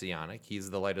just messianic.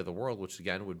 He's the light of the world, which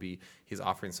again would be he's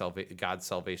offering God's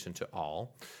salvation to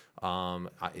all.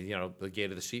 The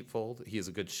gate of the sheepfold, he is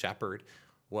a good shepherd.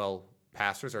 Well,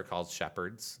 pastors are called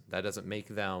shepherds. That doesn't make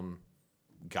them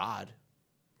God,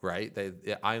 right?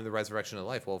 I am the resurrection and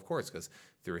life. Well, of course, because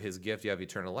through his gift you have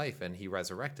eternal life, and he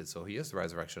resurrected, so he is the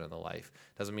resurrection and the life.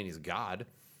 Doesn't mean he's God.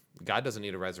 God doesn't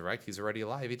need to resurrect. He's already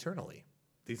alive eternally.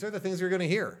 these are the things you're going to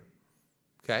hear.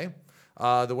 Okay?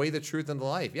 The way, the truth, and the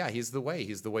life. Yeah, he's the way.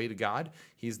 He's the way to God.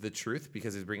 He's the truth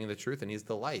because he's bringing the truth, and he's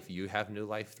the life. You have new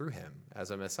life through him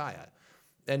as a Messiah.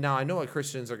 And now I know what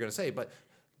Christians are going to say, but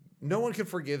no one can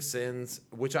forgive sins,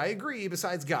 which I agree,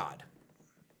 besides God.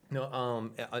 No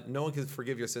one can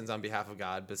forgive your sins on behalf of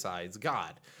God besides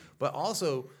God. But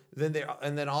also, then they're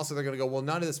going to go, well,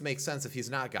 none of this makes sense if he's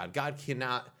not God.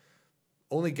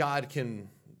 Only God can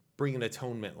bring an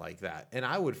atonement like that. And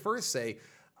I would first say,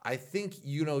 I think,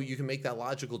 you can make that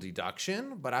logical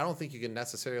deduction, but I don't think you can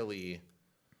necessarily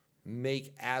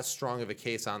make as strong of a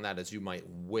case on that as you might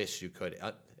wish you could,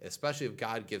 especially if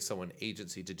God gives someone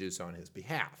agency to do so on his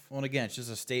behalf. Well, and again, it's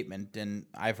just a statement. And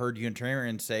I've heard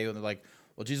Unitarians say, like,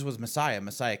 well, Jesus was Messiah.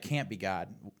 Messiah can't be God.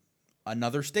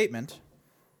 Another statement.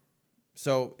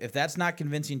 So if that's not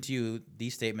convincing to you,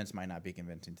 these statements might not be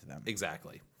convincing to them.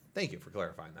 Exactly. Thank you for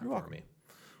clarifying that for me.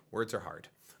 Words are hard.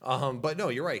 But no,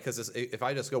 you're right. Because if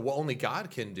I just go, well, only God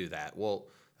can do that. Well,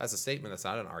 that's a statement. That's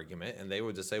not an argument. And they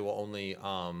would just say, well, only,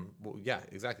 yeah,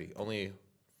 exactly. Only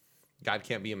God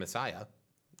can't be a Messiah.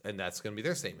 And that's going to be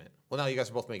their statement. Well, now you guys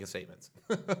are both making statements.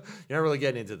 You're not really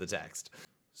getting into the text.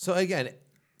 So again,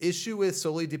 issue with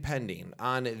solely depending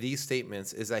on these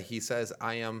statements is that he says,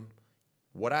 I am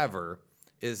whatever,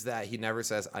 is that he never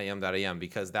says, I am that I am,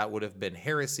 because that would have been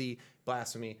heresy,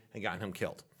 blasphemy, and gotten him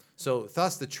killed. So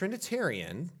thus the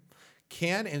Trinitarian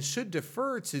can and should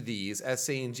defer to these as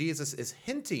saying Jesus is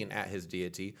hinting at his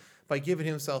deity by giving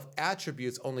himself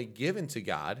attributes only given to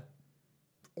God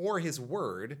or his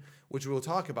word, which we'll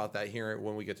talk about that here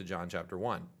when we get to John chapter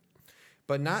 1.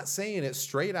 But not saying it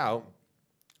straight out,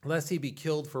 lest he be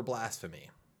killed for blasphemy,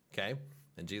 okay?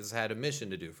 And Jesus had a mission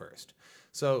to do first.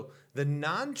 So the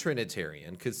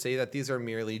non-Trinitarian could say that these are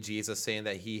merely Jesus saying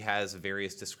that he has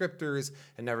various descriptors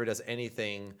and never does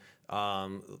anything,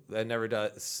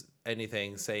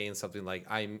 saying something like,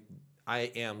 I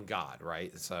am God,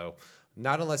 right? So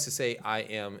not unless you say, I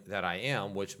am that I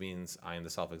am, which means I am the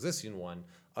self-existing one.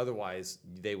 Otherwise,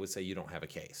 they would say you don't have a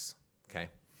case, okay?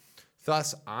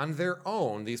 Thus, on their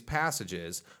own, these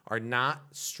passages are not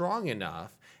strong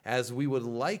enough as we would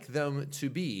like them to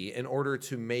be in order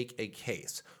to make a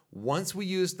case. Once we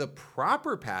use the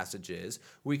proper passages,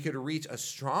 we could reach a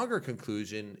stronger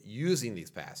conclusion using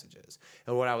these passages.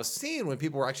 And what I was seeing when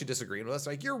people were actually disagreeing with us,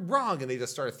 like, you're wrong, and they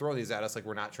just started throwing these at us like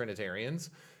we're not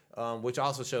Trinitarians, which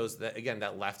also shows that, again,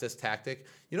 that leftist tactic.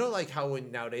 You know, like how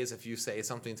nowadays if you say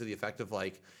something to the effect of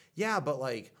like, yeah, but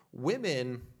like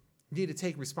women need to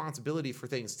take responsibility for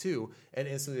things too, and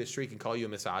instantly the street can call you a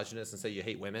misogynist and say you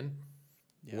hate women.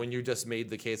 Yeah. When you just made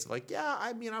the case of like, yeah,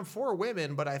 I mean, I'm for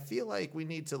women, but I feel like we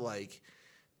need to like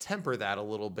temper that a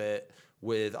little bit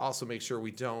with also make sure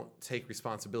we don't take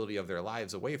responsibility of their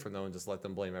lives away from them and just let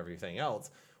them blame everything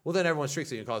else. Well, then everyone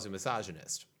streaks at you and calls you a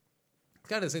misogynist. It's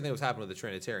kind of the same thing was happening with the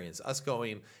Trinitarians. Us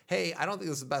going, hey, I don't think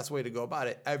this is the best way to go about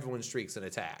it. Everyone streaks and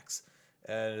attacks.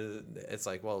 And it's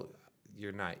like, well,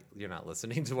 you're not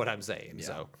listening to what I'm saying. Yeah.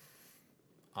 So,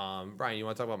 Brian, you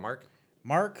want to talk about Mark?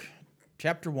 Mark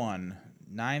chapter 1,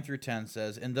 9 through 10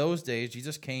 says, in those days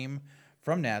Jesus came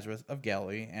from Nazareth of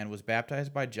Galilee and was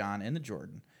baptized by John in the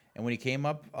Jordan. And when he came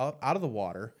up out of the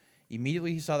water,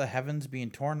 immediately he saw the heavens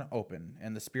being torn open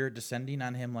and the Spirit descending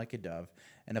on him like a dove.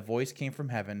 And a voice came from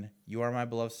heaven, you are my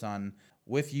beloved Son,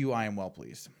 with you I am well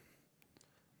pleased.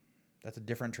 That's a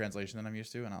different translation than I'm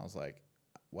used to. And I was like,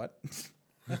 what?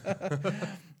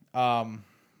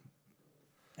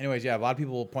 Anyways, yeah, a lot of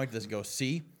people will point to this and go,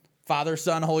 see, Father,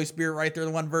 Son, Holy Spirit right there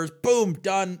in one verse, boom,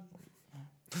 done.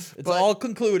 It's all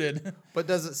concluded. But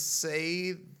does it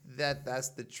say that that's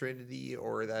the Trinity,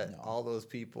 or that all those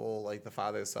people, like the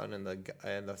Father, Son, and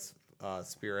the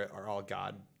Spirit, are all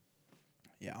God?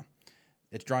 Yeah.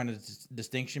 It's drawing a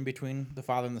distinction between the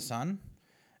Father and the Son,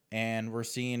 and we're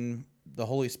seeing the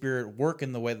Holy Spirit work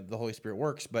in the way that the Holy Spirit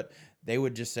works, but they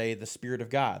would just say the Spirit of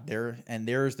God.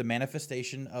 There's the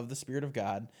manifestation of the Spirit of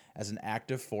God as an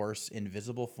active force in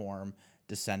visible form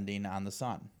descending on the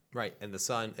Son. Right, and the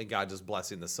Son, and God just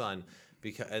blessing the Son.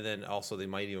 And then also they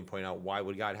might even point out, why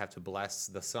would God have to bless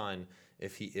the Son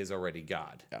if he is already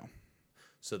God? Yeah.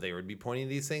 So they would be pointing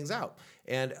these things out.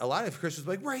 And a lot of Christians are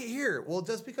like, right here. Well,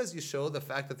 just because you show the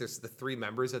fact that there's the three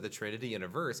members of the Trinity in a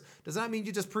verse does not mean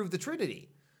you just prove the Trinity,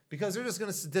 because they're just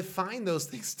going to define those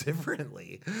things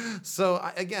differently. So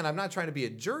again, I'm not trying to be a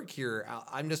jerk here.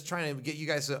 I'm just trying to get you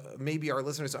guys, maybe our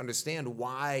listeners, to understand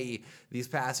why these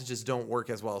passages don't work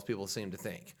as well as people seem to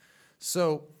think.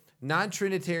 So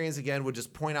Non-Trinitarians, again, would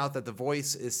just point out that the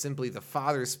voice is simply the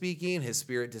Father speaking, his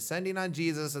Spirit descending on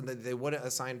Jesus, and that they wouldn't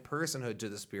assign personhood to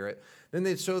the Spirit. Then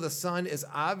they'd show the Son is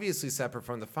obviously separate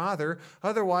from the Father.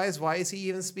 Otherwise, why is he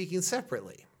even speaking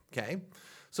separately? Okay?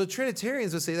 So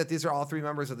Trinitarians would say that these are all three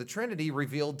members of the Trinity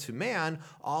revealed to man,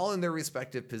 all in their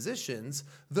respective positions.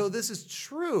 Though this is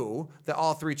true that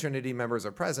all three Trinity members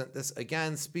are present, this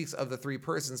again speaks of the three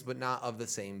persons, but not of the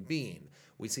same being.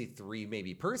 We see three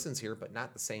maybe persons here, but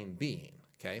not the same being,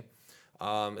 okay?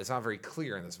 It's not very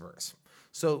clear in this verse.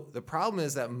 So the problem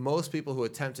is that most people who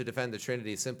attempt to defend the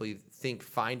Trinity simply think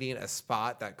finding a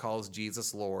spot that calls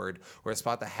Jesus Lord or a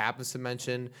spot that happens to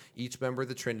mention each member of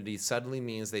the Trinity suddenly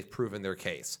means they've proven their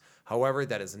case. However,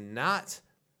 that is not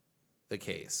the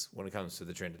case when it comes to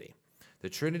the Trinity. The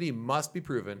Trinity must be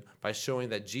proven by showing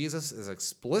that Jesus is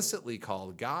explicitly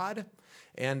called God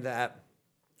and that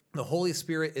the Holy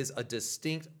Spirit is a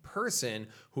distinct person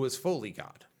who is fully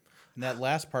God. And that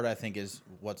last part, I think, is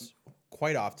what's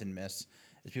quite often missed.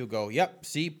 Is people go, yep,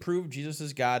 see, prove Jesus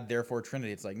is God, therefore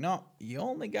Trinity. It's like, no, you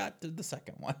only got to the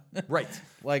second one. Right.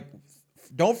 Like,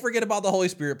 don't forget about the Holy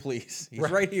Spirit, please. He's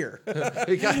right here.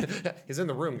 He's in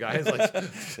the room, guys. Like,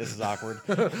 this is awkward.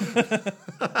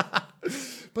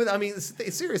 But I mean,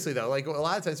 seriously though, like a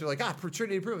lot of times we're like,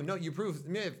 Trinity proven. No, you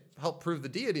may have helped prove the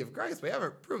deity of Christ, but you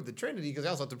haven't proved the Trinity because you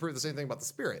also have to prove the same thing about the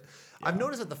Spirit. Yeah. I've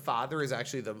noticed that the Father is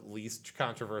actually the least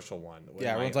controversial one.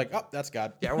 Yeah, everyone's like, oh, that's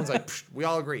God. Yeah, everyone's like, we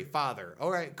all agree, Father.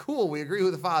 All right, cool. We agree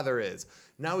who the Father is.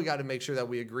 Now we got to make sure that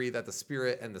we agree that the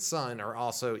Spirit and the Son are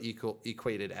also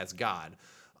equated as God.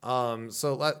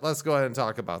 So let's go ahead and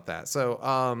talk about that.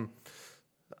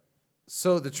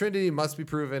 So the Trinity must be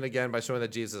proven again by showing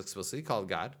that Jesus is explicitly called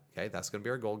God. Okay, that's going to be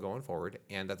our goal going forward,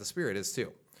 and that the Spirit is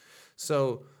too.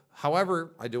 So,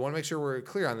 however, I do want to make sure we're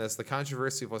clear on this. The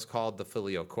controversy was called the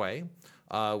filioque,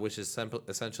 which is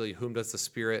essentially whom does the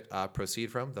Spirit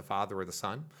proceed from, the Father or the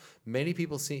Son. Many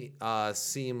people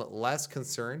seem less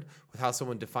concerned with how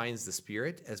someone defines the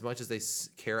Spirit as much as they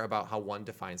care about how one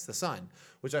defines the Son,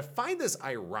 which I find this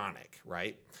ironic,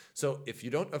 right? So if you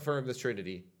don't affirm the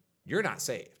Trinity, you're not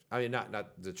saved. I mean, not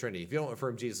the Trinity. If you don't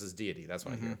affirm Jesus' deity, that's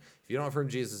what I hear. If you don't affirm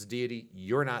Jesus' deity,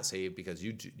 you're not saved because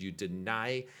you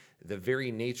deny the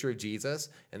very nature of Jesus,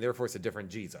 and therefore it's a different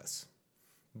Jesus.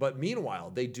 But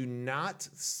meanwhile, they do not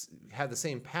have the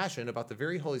same passion about the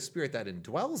very Holy Spirit that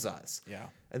indwells us. Yeah.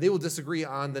 And they will disagree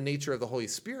on the nature of the Holy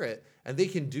Spirit, and they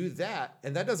can do that,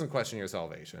 and that doesn't question your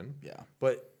salvation. Yeah.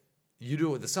 But you do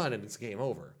it with the Son, and it's game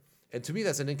over. And to me,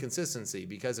 that's an inconsistency,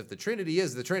 because if the Trinity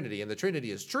is the Trinity, and the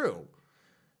Trinity is true,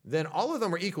 then all of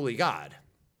them are equally God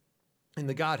in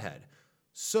the Godhead.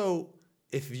 So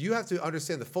if you have to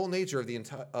understand the full nature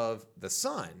of the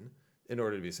Son in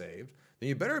order to be saved, then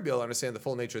you better be able to understand the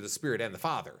full nature of the Spirit and the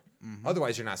Father.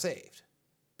 Otherwise, you're not saved,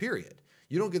 period.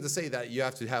 You don't get to say that you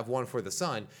have to have one for the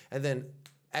Son and then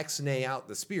ex-nay out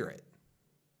the Spirit.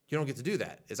 You don't get to do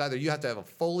that. It's either you have to have a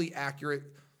fully accurate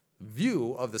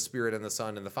view of the Spirit and the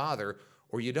Son and the Father,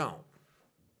 or you don't,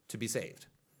 to be saved.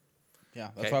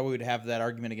 Yeah, that's why we would have that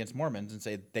argument against Mormons and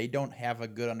say they don't have a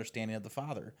good understanding of the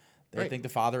Father. They think the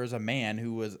Father is a man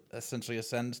who was essentially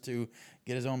ascends to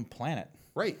get his own planet.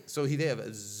 Right. So they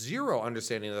have zero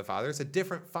understanding of the Father. It's a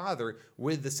different Father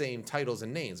with the same titles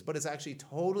and names, but it's actually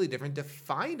totally different,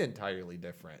 defined entirely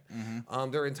different.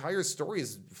 Their entire story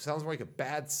sounds more like a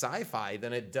bad sci-fi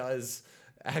than it does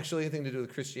actually anything to do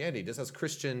with Christianity. It just has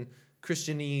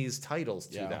Christianese titles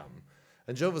to them.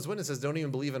 And Jehovah's Witnesses don't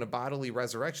even believe in a bodily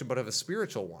resurrection, but of a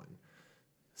spiritual one.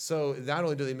 So not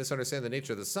only do they misunderstand the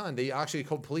nature of the Son, they actually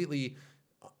completely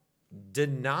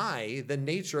deny the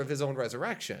nature of his own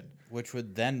resurrection. Which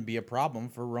would then be a problem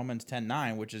for Romans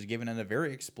 10:9, which is given in a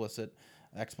very explicit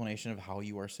explanation of how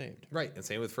you are saved. Right, and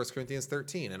same with 1 Corinthians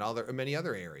 13 and many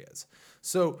other areas.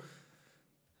 So,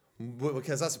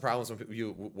 because that's the problem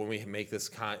when we make this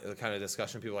kind of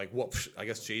discussion, people are like, well, I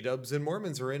guess J-dubs and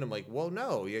Mormons are in. I'm like, well,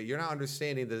 no, you're not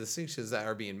understanding the distinctions that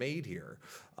are being made here.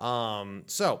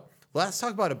 So let's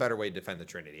talk about a better way to defend the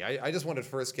Trinity. I just wanted to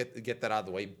first get that out of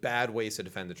the way. Bad ways to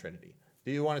defend the Trinity.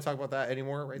 Do you want to talk about that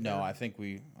anymore? No, I think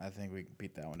we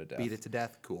beat that one to death. Beat it to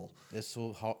death. Cool. This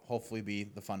will hopefully be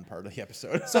the fun part of the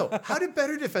episode. So, how to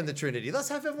better defend the Trinity? Let's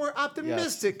have a more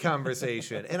optimistic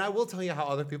conversation. And I will tell you how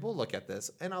other people look at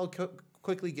this, and I'll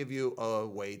quickly give you a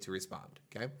way to respond.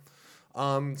 Okay.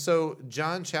 So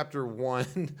John chapter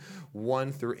 1,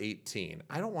 1 through 18.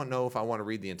 I don't know if I want to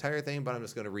read the entire thing, but I'm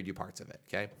just going to read you parts of it,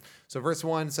 okay? So verse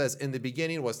 1 says, in the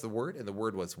beginning was the Word, and the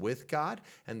Word was with God,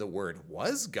 and the Word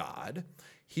was God.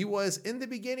 He was in the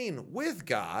beginning with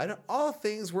God. All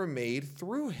things were made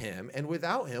through him, and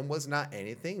without him was not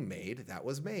anything made that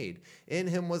was made. In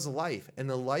him was life, and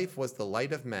the life was the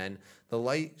light of men. The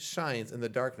light shines in the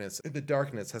darkness, and the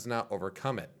darkness has not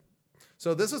overcome it.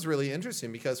 So this is really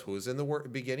interesting because who's in the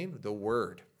beginning? The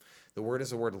Word. The word is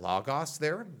the word logos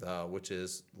there, which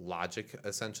is logic,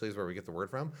 essentially, is where we get the word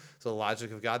from. So the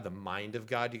logic of God, the mind of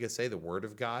God, you could say, the word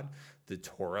of God, the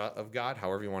Torah of God,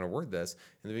 however you want to word this.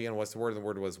 In the beginning, what's the word? The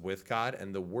word was with God,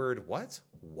 and the word what?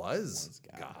 Was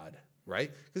God, right?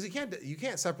 Because you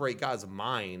can't separate God's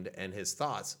mind and his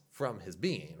thoughts from his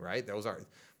being, right? Those are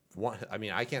one. I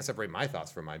mean, I can't separate my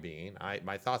thoughts from my being.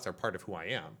 My thoughts are part of who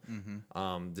I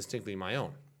am, distinctly my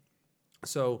own.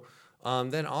 So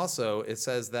then also it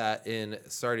says that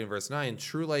starting in verse 9,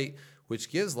 true light,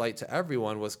 which gives light to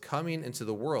everyone, was coming into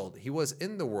the world. He was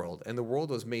in the world, and the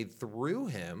world was made through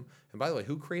him. And by the way,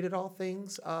 who created all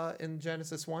things in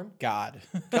Genesis 1? God.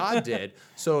 God did.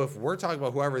 So if we're talking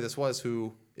about whoever this was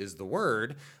who is the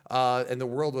Word, and the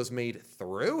world was made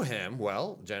through him,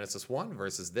 well, Genesis 1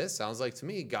 versus this sounds like to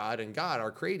me God and God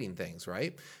are creating things,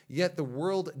 right? Yet the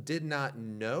world did not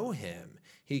know him.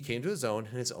 He came to his own,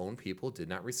 and his own people did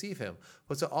not receive him.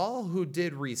 But to all who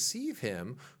did receive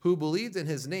him, who believed in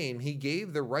his name, he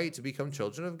gave the right to become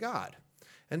children of God.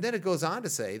 And then it goes on to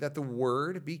say that the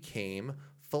Word became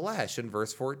flesh in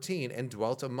verse 14 and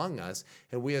dwelt among us,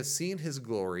 and we have seen his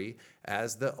glory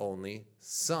as the only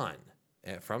Son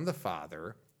from the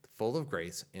Father, full of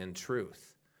grace and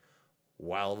truth.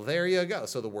 Well, there you go.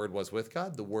 So the Word was with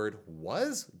God, the Word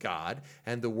was God,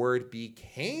 and the Word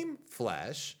became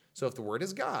flesh. So if the Word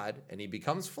is God and he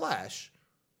becomes flesh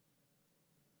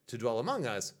to dwell among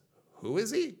us, who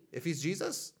is he? If he's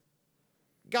Jesus,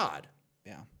 God.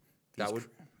 Yeah.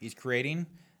 He's creating.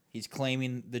 He's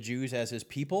claiming the Jews as his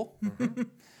people. Mm-hmm.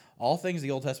 All things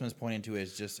the Old Testament is pointing to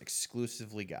is just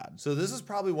exclusively God. So this is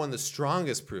probably one of the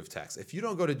strongest proof texts. If you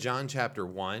don't go to John chapter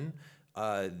 1,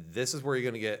 this is where you're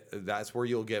going to that's where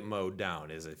you'll get mowed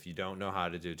down, is if you don't know how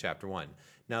to do chapter 1.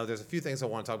 Now, there's a few things I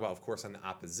want to talk about, of course, on the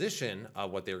opposition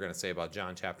of what they were going to say about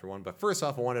John chapter 1. But first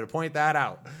off, I wanted to point that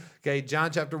out. Okay,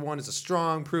 John chapter 1 is a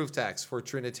strong proof text for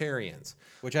Trinitarians.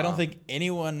 Which I don't think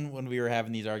anyone, when we were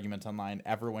having these arguments online,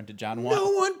 ever went to John 1.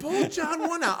 No one pulled John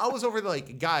 1 out. I was over there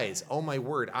like, guys, oh my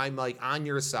word, I'm like on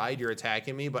your side, you're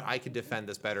attacking me, but I could defend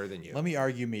this better than you. Let me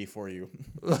argue me for you.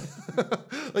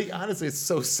 Like, honestly, it's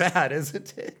so sad,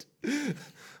 isn't it?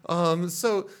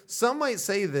 So some might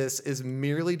say this is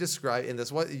merely described, and this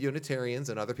is what Unitarians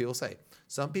and other people say.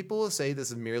 Some people will say this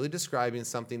is merely describing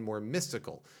something more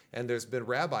mystical. And there's been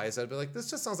rabbis that have been like, this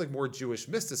just sounds like more Jewish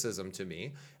mysticism to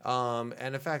me. And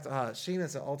in fact,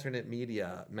 Sheena's Alternate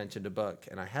Media mentioned a book,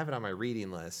 and I have it on my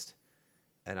reading list,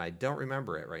 and I don't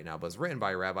remember it right now, but it's written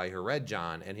by a rabbi who read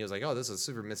John, and he was like, oh, this is a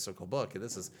super mystical book,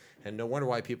 and no wonder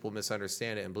why people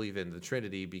misunderstand it and believe in the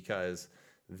Trinity, because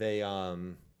they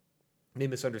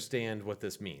misunderstand what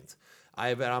this means. I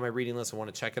have it on my reading list. I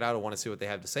want to check it out. I want to see what they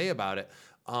have to say about it.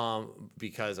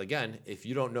 Because again, if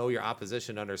you don't know your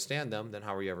opposition, understand them, then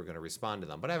how are you ever going to respond to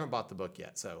them? But I haven't bought the book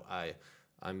yet, so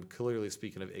I'm clearly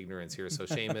speaking of ignorance here. So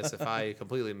Seamus, if I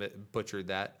completely butchered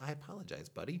that, I apologize,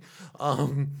 buddy.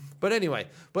 But anyway,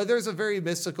 there's a very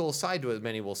mystical side to it,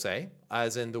 many will say,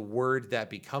 as in the Word that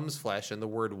becomes flesh and the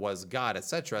Word was God,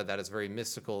 etc. That is a very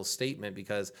mystical statement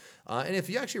because, and if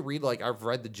you actually read, like I've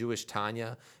read the Jewish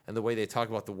Tanya and the way they talk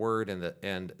about the Word and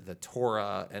the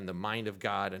Torah and the mind of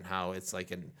God and how it's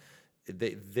like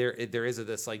there is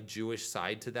this like Jewish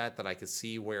side to that I could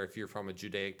see where if you're from a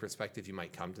Judaic perspective, you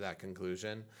might come to that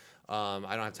conclusion. I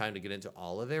don't have time to get into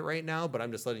all of it right now, but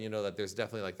I'm just letting you know that there's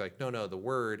definitely like no, the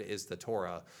Word is the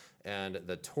Torah, and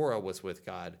the Torah was with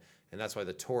God, and that's why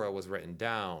the Torah was written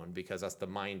down, because that's the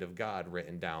mind of God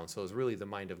written down. So it's really the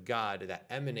mind of God that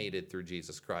emanated through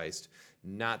Jesus Christ,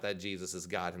 not that Jesus is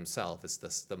God himself. It's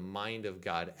the mind of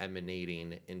God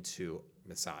emanating into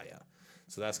Messiah.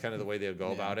 So that's kind of the way they'll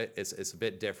go about it. It's a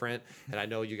bit different. And I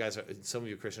know you guys some of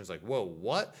you Christians are like, whoa,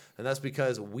 what? And that's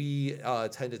because we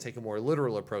tend to take a more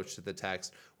literal approach to the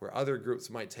text, where other groups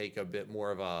might take a bit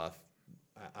more of a,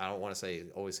 I don't want to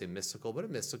always say mystical, but a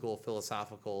mystical,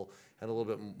 philosophical, and a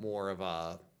little bit more of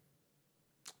a,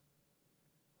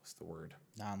 what's the word?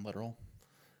 Non-literal.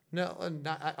 No,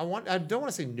 I don't want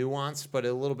to say nuanced, but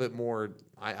a little bit more.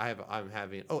 I'm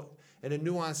having and a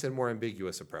nuanced and more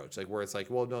ambiguous approach, like where it's like,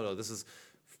 well, no, this is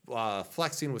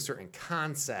flexing with certain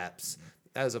concepts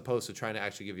as opposed to trying to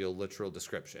actually give you a literal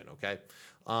description, okay?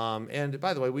 And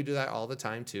by the way, we do that all the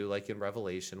time too. Like in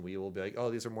Revelation, we will be like, oh,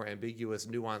 these are more ambiguous,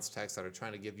 nuanced texts that are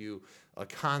trying to give you a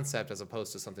concept as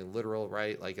opposed to something literal,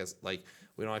 right? Like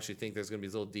we don't actually think there's going to be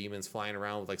these little demons flying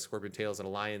around with like scorpion tails and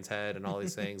a lion's head and all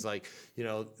these things. Like,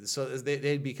 so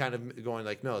they'd be kind of going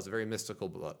like, no, it's a very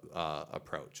mystical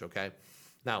approach, okay?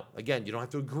 Now, again, you don't have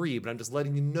to agree, but I'm just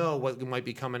letting you know what might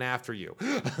be coming after you.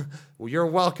 Well, you're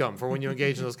welcome for when you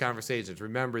engage in those conversations.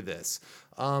 Remember this.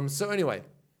 So anyway,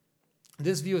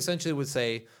 this view essentially would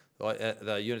say, what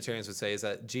the Unitarians would say is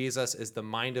that Jesus is the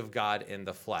mind of God in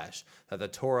the flesh, that the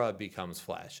Torah becomes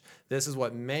flesh. This is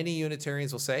what many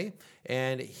Unitarians will say,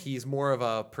 and he's more of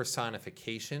a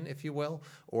personification, if you will,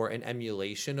 or an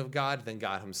emulation of God than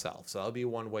God himself. So that'll be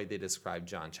one way they describe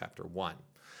John chapter 1.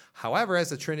 However,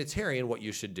 as a Trinitarian, what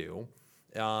you should do,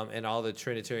 and all the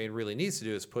Trinitarian really needs to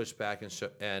do is push back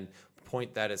and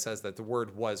point that it says that the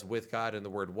Word was with God and the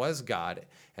Word was God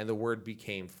and the Word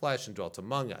became flesh and dwelt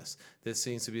among us. This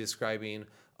seems to be describing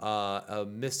a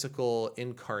mystical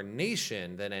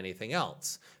incarnation than anything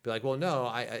else. Be like, well, no,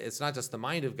 it's not just the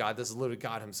mind of God. This is literally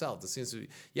God himself. This seems to be,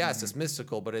 yes, it's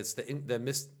mystical, but it's the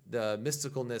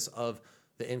mysticalness of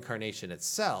the incarnation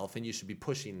itself, and you should be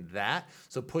pushing that.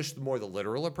 So push more the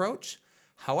literal approach.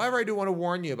 However, I do want to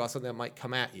warn you about something that might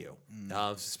come at you,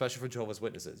 especially for Jehovah's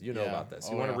Witnesses. You know about this.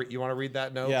 You want to read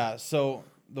that note? Yeah. So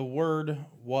the Word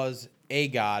was a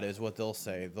God is what they'll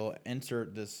say. They'll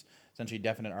insert this essentially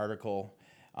definite article,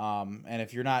 and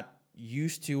if you're not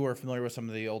used to or familiar with some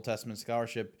of the Old Testament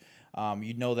scholarship,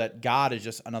 you know that God is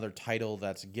just another title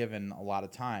that's given a lot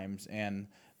of times, and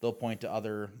they'll point to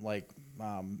other like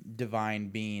divine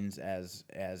beings as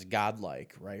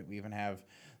godlike, right? We even have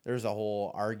there's a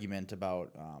whole argument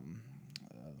about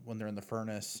when they're in the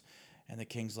furnace, and the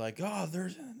king's like, oh,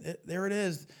 there it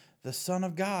is, the Son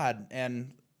of God,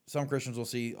 and some Christians will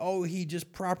see, oh, he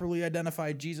just properly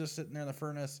identified Jesus sitting there in the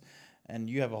furnace, and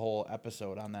you have a whole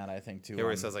episode on that, I think, too. Here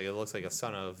where it says like it looks like a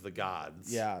son of the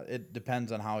gods. Yeah, it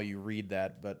depends on how you read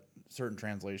that, but certain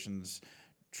translations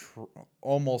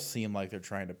almost seem like they're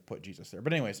trying to put Jesus there.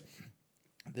 But anyways,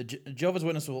 the Jehovah's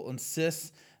Witness will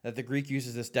insist that the Greek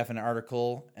uses this definite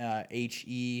article,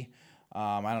 he.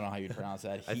 I don't know how you pronounce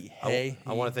that. I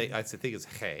want to think. I think it's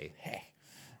hey.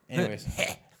 Anyways,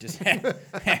 just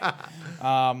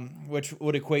which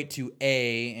would equate to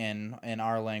a in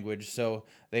our language. So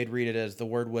they'd read it as the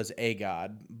Word was a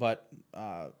God, but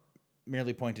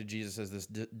merely point to Jesus as this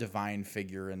divine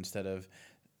figure instead of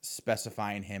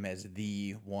specifying him as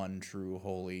the one true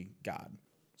holy God.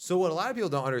 So what a lot of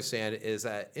people don't understand is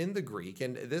that in the Greek,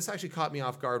 and this actually caught me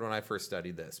off guard when I first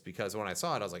studied this, because when I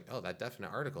saw it, I was like, oh, that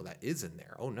definite article, that is in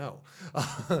there. Oh, no.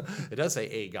 It does say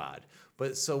a God.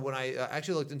 But so when I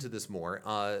actually looked into this more,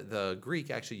 the Greek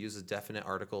actually uses definite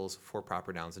articles for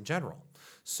proper nouns in general.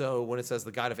 So when it says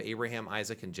the God of Abraham,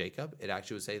 Isaac, and Jacob, it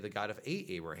actually would say the God of a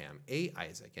Abraham, a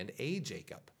Isaac, and a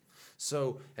Jacob.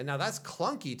 So, and now that's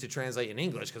clunky to translate in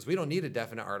English because we don't need a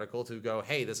definite article to go,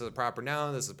 hey, this is a proper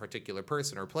noun, this is a particular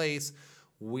person or place.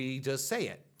 We just say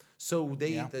it. So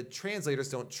the translators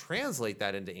don't translate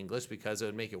that into English because it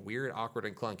would make it weird, awkward,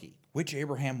 and clunky. Which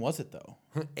Abraham was it, though?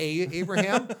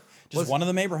 Abraham? Just one of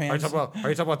them Abrahams. Are you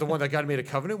talking about the one that God made a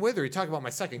covenant with? Or are you talking about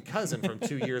my second cousin from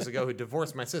 2 years ago who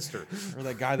divorced my sister? Or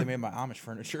that guy that made my Amish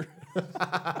furniture?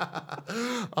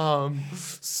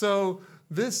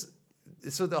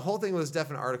 So the whole thing was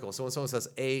definite article. So when someone says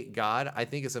a God, I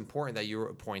think it's important that you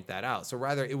point that out. So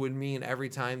rather it would mean every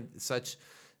time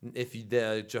if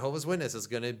the Jehovah's Witness is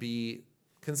going to be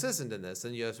consistent in this,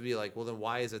 then you have to be like, well, then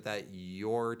why is it that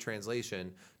your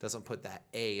translation doesn't put that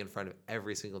a in front of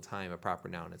every single time a proper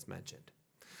noun is mentioned?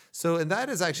 So, and that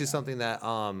is actually something that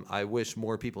I wish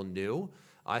more people knew.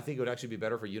 I think it would actually be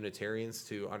better for Unitarians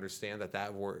to understand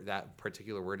that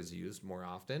particular word is used more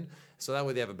often. So that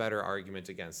way they have a better argument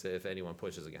against it if anyone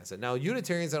pushes against it. Now,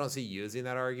 Unitarians I don't see using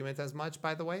that argument as much,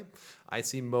 by the way. I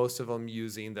see most of them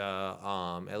using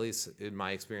at least in my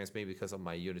experience, maybe because of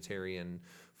my Unitarian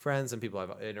friends and people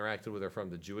I've interacted with are from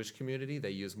the Jewish community.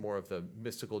 They use more of the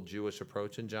mystical Jewish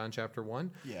approach in John chapter 1.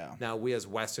 Yeah. Now, we as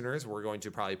Westerners, we're going to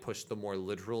probably push the more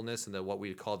literalness and what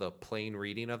we call the plain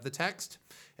reading of the text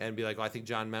and be like, well, I think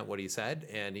John meant what he said.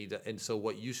 And so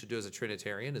what you should do as a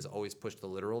Trinitarian is always push the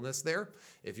literalness there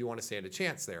if you want to stand a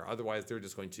chance there. Otherwise, they're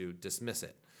just going to dismiss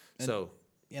it.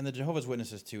 And the Jehovah's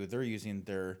Witnesses, too, they're using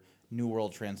their New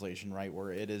World Translation, right,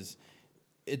 where it's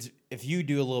if you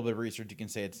do a little bit of research, you can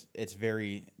say it's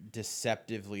very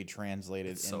deceptively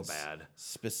translated in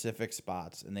specific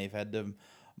spots, and they've had to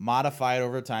modify it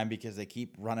over time because they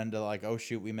keep running to like, oh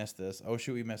shoot, we missed this. Oh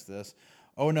shoot, we missed this.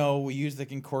 oh no, we use the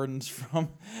concordance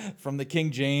from the King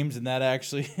James, and that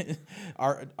actually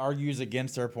argues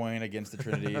against our point against the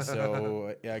Trinity.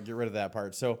 So yeah, get rid of that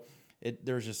part. So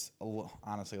there's just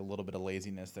honestly a little bit of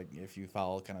laziness that if you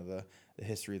follow kind of the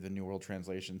history of the New World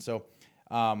Translation. So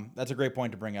that's a great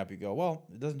point to bring up. You go, well,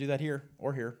 it doesn't do that here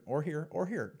or here or here or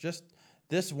here. Just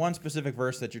this one specific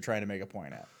verse that you're trying to make a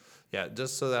point at. Yeah,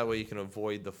 just so that way you can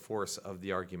avoid the force of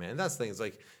the argument. And that's the thing. It's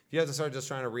like if you have to start just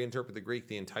trying to reinterpret the Greek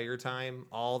the entire time,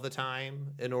 all the time,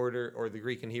 or the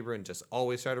Greek and Hebrew, and just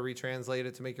always try to retranslate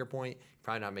it to make your point, you're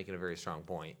probably not making a very strong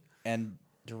point. And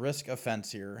to risk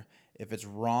offense here, if it's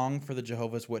wrong for the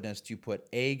Jehovah's Witness to put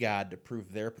a God to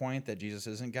prove their point that Jesus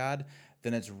isn't God,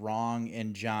 then it's wrong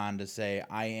in John to say,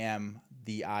 I am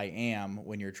the I am,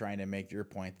 when you're trying to make your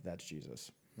point that that's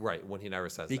Jesus. Right, when he never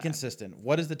says Be that. consistent.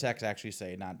 What does the text actually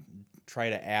say? Not try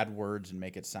to add words and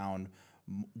make it sound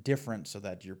different so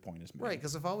that your point is made. Right,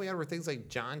 because if all we had were things like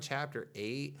John chapter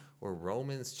 8 or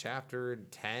Romans chapter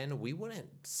 10, we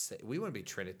wouldn't be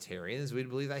Trinitarians. We'd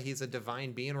believe that he's a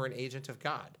divine being or an agent of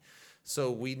God. So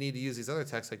we need to use these other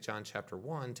texts like John chapter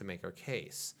 1 to make our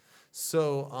case.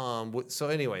 So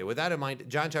anyway, with that in mind,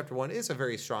 John chapter 1 is a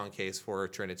very strong case for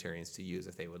Trinitarians to use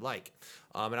if they would like.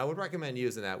 And I would recommend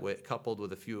using that coupled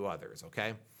with a few others,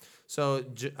 okay? So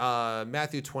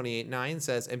Matthew 28:9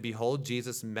 says, and behold,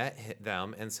 Jesus met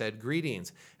them and said,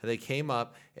 greetings. And they came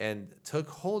up and took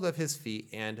hold of his feet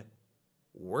and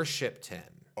worshipped him.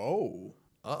 Oh.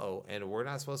 Uh-oh. And we're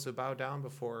not supposed to bow down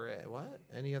before, what?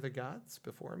 Any other gods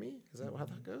before me? Is that how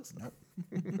that goes? Nope.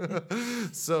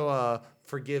 So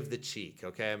forgive the cheek,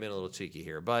 okay? I'm being a little cheeky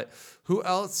here. But who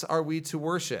else are we to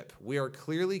worship? We are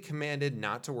clearly commanded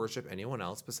not to worship anyone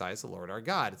else besides the Lord our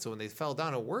God. So when they fell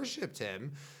down and worshipped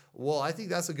him, well, I think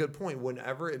that's a good point.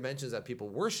 Whenever it mentions that people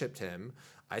worshipped him,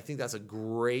 I think that's a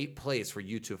great place for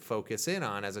you to focus in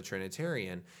on as a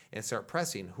Trinitarian and start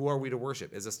pressing. Who are we to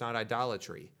worship? Is this not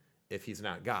idolatry? If he's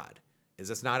not God? Is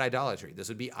this not idolatry? This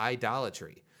would be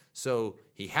idolatry. So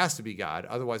he has to be God.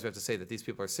 Otherwise, we have to say that these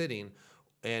people are sitting.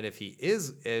 And if he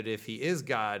is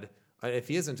God, if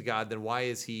he isn't God, then why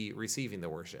is he receiving the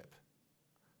worship?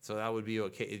 So that would be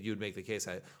okay. You'd make the case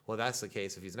that, well, that's the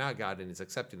case. If he's not God and he's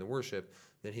accepting the worship,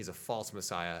 then he's a false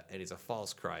Messiah and he's a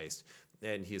false Christ.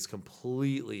 And he's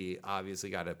completely, obviously,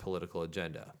 got a political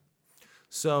agenda.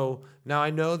 So now I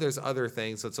know there's other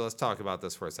things, so let's talk about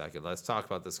this for a second. Let's talk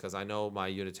about this because I know my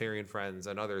Unitarian friends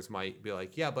and others might be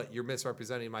like, yeah, but you're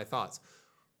misrepresenting my thoughts.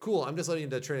 Cool, I'm just letting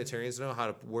the Trinitarians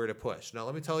know where to push. Now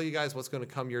let me tell you guys what's going to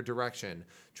come your direction,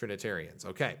 Trinitarians.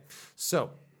 Okay, so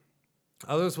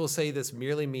others will say this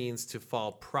merely means to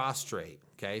fall prostrate,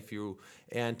 okay,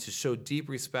 and to show deep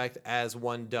respect as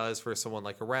one does for someone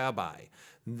like a rabbi.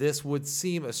 This would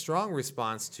seem a strong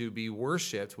response to be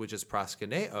worshipped, which is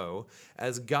proskuneo,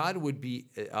 as God would be,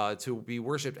 to be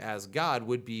worshipped as God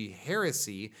would be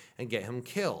heresy and get him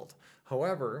killed.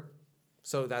 However,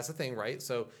 so that's the thing, right?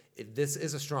 So this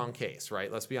is a strong case,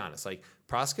 right? Let's be honest. Like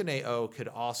proskuneo could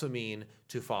also mean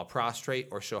to fall prostrate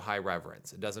or show high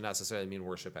reverence. It doesn't necessarily mean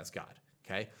worship as God,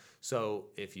 okay? So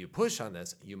if you push on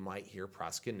this, you might hear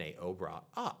proskuneo brought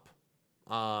up.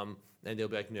 And they'll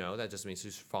be like, no, that just means to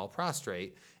fall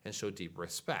prostrate and show deep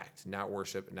respect, not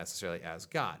worship necessarily as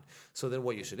God. So then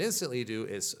what you should instantly do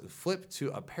is flip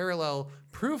to a parallel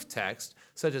proof text,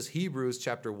 such as Hebrews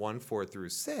chapter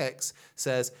 1:4-6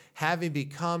 says, having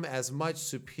become as much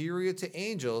superior to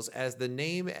angels as the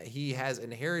name he has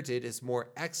inherited is more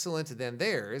excellent than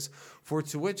theirs. For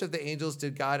to which of the angels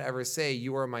did God ever say,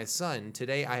 you are my son,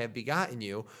 today I have begotten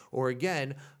you? Or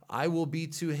again, I will be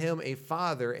to him a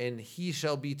father, and he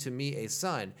shall be to me a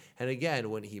son. And again,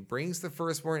 when he brings the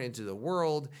firstborn into the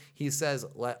world, he says,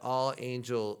 let all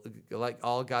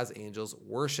God's angels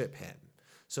worship him.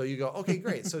 So you go, okay,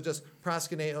 great. So just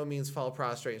proskuneo means fall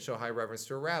prostrate and show high reverence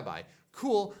to a rabbi.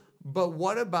 Cool. But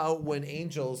what about when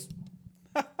angels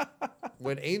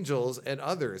and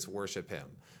others worship him?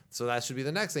 So that should be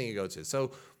the next thing you go to.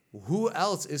 So who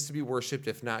else is to be worshipped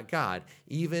if not God?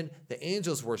 Even the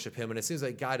angels worship him, and it seems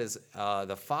like God is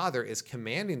the Father is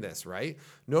commanding this, right?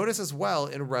 Notice as well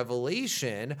in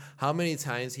Revelation how many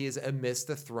times he is amidst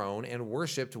the throne and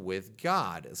worshipped with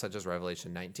God, such as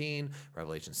Revelation 19,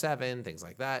 Revelation 7, things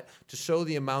like that, to show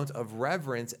the amount of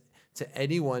reverence to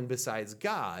anyone besides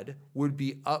God would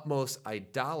be utmost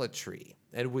idolatry,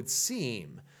 and would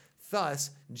seem. Thus,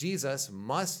 Jesus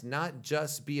must not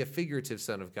just be a figurative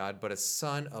son of God, but a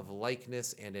son of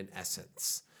likeness and in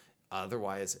essence.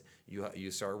 Otherwise,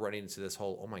 you start running into this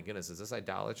whole, oh my goodness, is this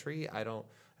idolatry?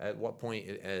 At what point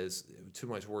is too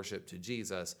much worship to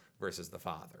Jesus versus the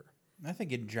Father? I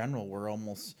think in general, we're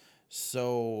almost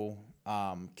so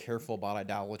careful about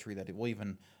idolatry that we'll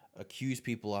even accuse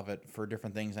people of it for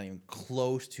different things, not even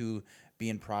close to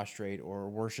being prostrate or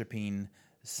worshiping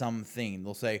something.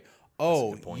 They'll say,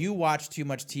 "Oh, you watch too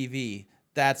much TV.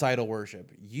 That's idol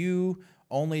worship. You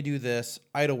only do this,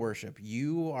 idol worship.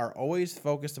 You are always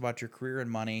focused about your career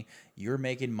and money. You're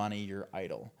making money, you're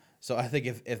idol." So I think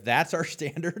if that's our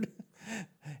standard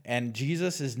and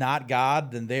Jesus is not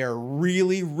God, then they are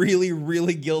really, really,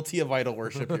 really guilty of idol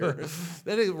worship here.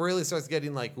 Then it really starts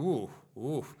getting like, ooh.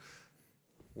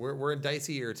 We're in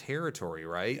dicier territory,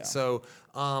 right? Yeah. So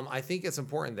I think it's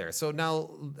important there. So now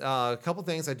a couple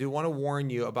things I do want to warn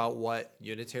you about what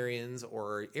Unitarians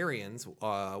or Arians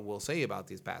will say about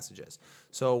these passages.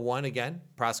 So one, again,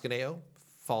 proskuneo,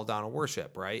 fall down and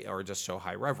worship, right? Or just show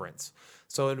high reverence.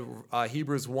 So in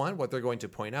Hebrews 1, what they're going to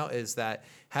point out is that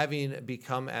having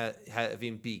become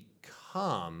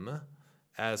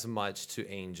as much to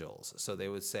angels. So they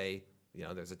would say,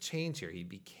 there's a change here. He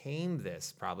became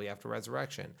this probably after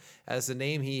resurrection. As the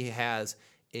name he has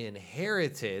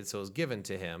inherited, so is given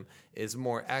to him, is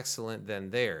more excellent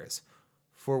than theirs.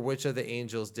 For which of the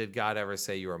angels did God ever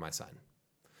say, "You are my son"?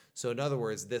 So in other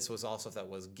words, this was also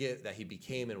that he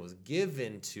became and was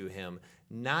given to him,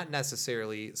 not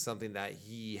necessarily something that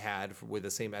he had with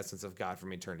the same essence of God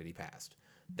from eternity past.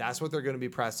 That's what they're going to be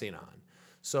pressing on.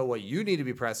 So what you need to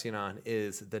be pressing on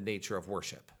is the nature of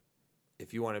worship,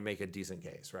 if you want to make a decent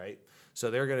case, right?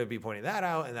 So they're going to be pointing that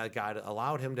out, and that God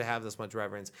allowed him to have this much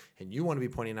reverence, and you want to be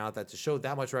pointing out that to show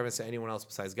that much reverence to anyone else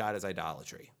besides God is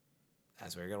idolatry.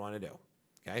 That's what you're going to want to do,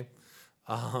 okay?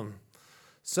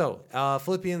 So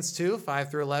Philippians 2,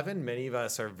 5 through 11, many of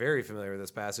us are very familiar with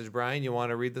this passage. Brian, you want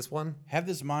to read this one? "Have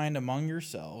this mind among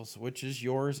yourselves, which is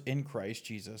yours in Christ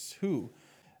Jesus, who,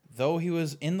 though he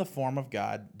was in the form of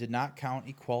God, did not count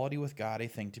equality with God a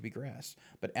thing to be grasped,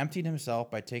 but emptied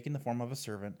himself by taking the form of a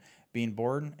servant, being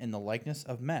born in the likeness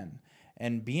of men.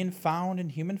 And being found in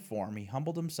human form, he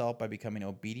humbled himself by becoming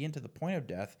obedient to the point of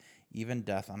death, even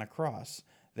death on a cross.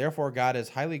 Therefore God has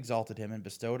highly exalted him and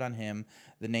bestowed on him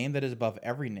the name that is above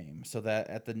every name, so that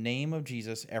at the name of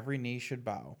Jesus every knee should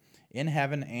bow, in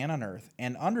heaven and on earth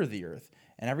and under the earth,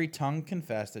 and every tongue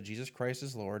confess that Jesus Christ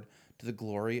is Lord, to the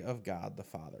glory of God the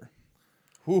Father."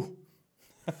 Whew.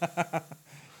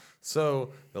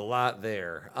 So a lot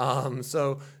there.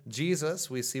 So Jesus,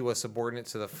 we see, was subordinate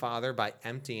to the Father by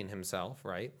emptying himself,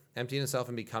 right? Emptying himself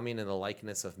and becoming in the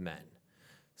likeness of men.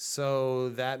 So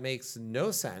that makes no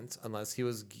sense unless he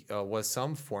was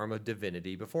some form of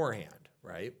divinity beforehand,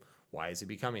 right? Why is he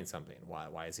becoming something?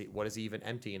 Why is he? What is he even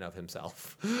emptying of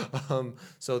himself?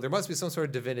 So there must be some sort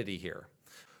of divinity here.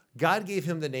 God gave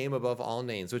him the name above all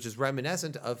names, which is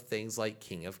reminiscent of things like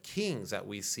King of Kings that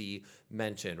we see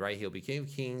mentioned, right? He'll be King of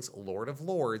Kings, Lord of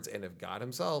Lords, and if God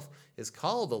himself is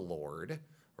called a Lord,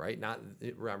 right? Not,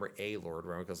 remember, a Lord,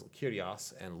 remember, because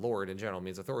Kyrios and Lord in general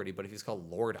means authority, but if he's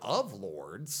called Lord of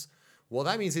Lords, well,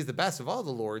 that means he's the best of all the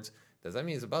Lords. Does that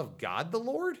mean he's above God the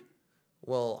Lord?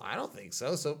 Well, I don't think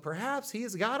so. So perhaps he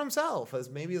is God himself, as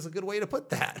maybe is a good way to put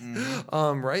that,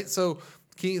 right? So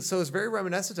it's very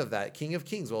reminiscent of that, King of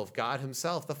Kings. Well, if God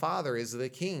himself, the Father, is the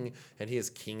King, and he is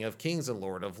King of Kings and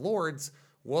Lord of Lords,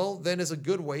 well, then is a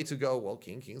good way to go, well,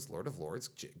 King, Kings, Lord of Lords,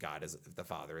 God is, the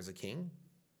Father is a King,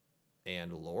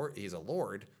 and Lord, he's a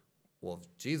Lord. Well,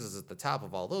 if Jesus is at the top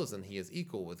of all those, then he is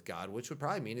equal with God, which would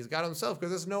probably mean he's God himself,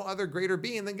 because there's no other greater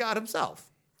being than God himself.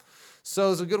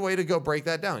 So it's a good way to go break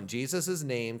that down. Jesus'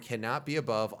 name cannot be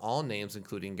above all names,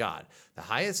 including God. The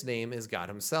highest name is God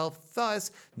himself. Thus,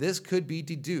 this could be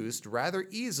deduced rather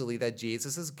easily that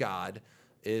Jesus is God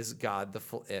in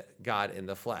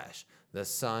the flesh, the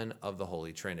Son of the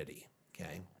Holy Trinity.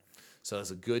 Okay? So it's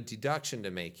a good deduction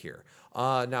to make here.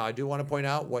 Now, I do want to point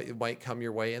out what might come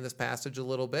your way in this passage a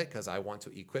little bit, because I want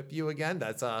to equip you again.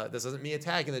 This isn't me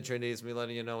attacking the Trinity. It's me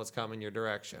letting you know what's coming your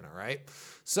direction, all right?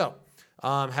 So,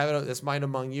 having this mind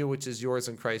among you, which is yours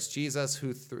in Christ Jesus,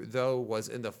 who though was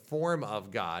in the form of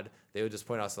God, they would just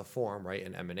point out the form, right,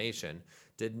 in emanation,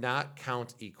 did not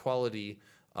count equality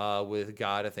with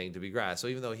God a thing to be grasped. So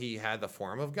even though he had the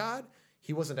form of God,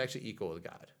 he wasn't actually equal with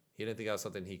God. He didn't think that was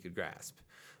something he could grasp.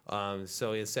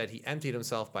 So instead, he emptied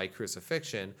himself by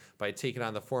crucifixion, by taking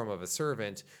on the form of a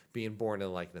servant, being born in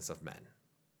the likeness of men.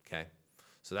 Okay?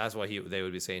 So that's what they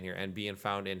would be saying here. And being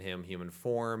found in him, human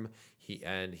form,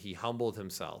 he humbled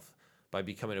himself by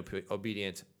becoming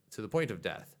obedient to the point of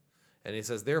death. And he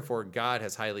says, therefore, God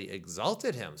has highly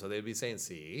exalted him. So they'd be saying,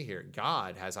 see, here,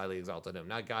 God has highly exalted him,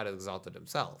 not God has exalted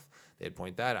himself. They'd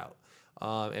point that out.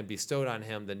 And bestowed on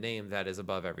him the name that is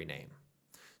above every name.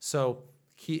 So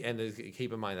keep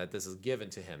in mind that this is given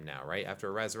to him now, right? After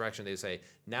a resurrection, they say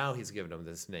now he's given him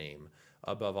this name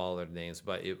above all other names,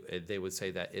 but they would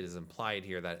say that it is implied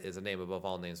here that it is a name above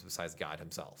all names besides God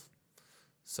himself.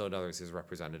 So in other words, he's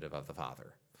representative of the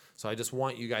Father. So I just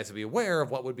want you guys to be aware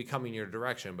of what would be coming your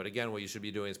direction. But again, what you should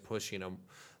be doing is pushing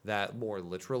that more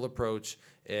literal approach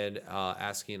and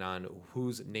asking on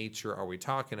whose nature are we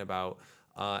talking about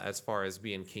as far as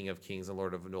being King of Kings and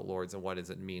Lord of Lords, and what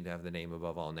does it mean to have the name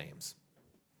above all names?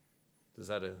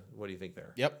 What do you think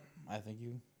there? Yep. I think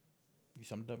you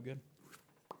summed it up good.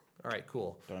 All right,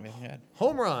 cool. Don't have anything to add.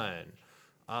 Home run.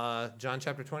 John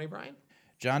chapter 20, Brian?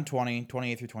 John 20,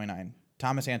 28 through 29.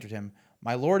 Thomas answered him,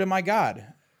 "My Lord and my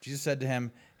God." Jesus said to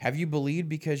him, "Have you believed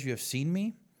because you have seen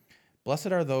me? Blessed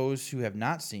are those who have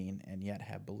not seen and yet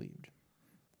have believed."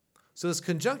 So this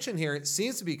conjunction here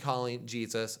seems to be calling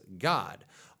Jesus God.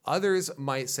 Others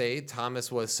might say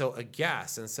Thomas was so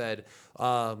aghast and said,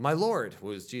 my Lord,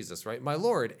 who is Jesus, right? My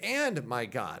Lord and my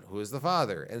God, who is the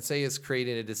Father, and say it's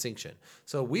creating a distinction.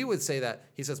 So we would say that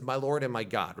he says, my Lord and my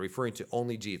God, referring to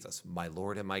only Jesus, my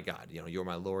Lord and my God. You're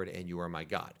my Lord and you are my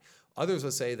God. Others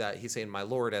would say that he's saying my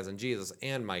Lord as in Jesus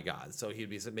and my God. So he'd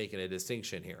be making a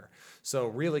distinction here. So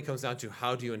it really comes down to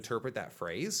how do you interpret that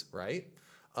phrase, right?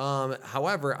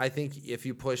 However, I think if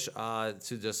you push to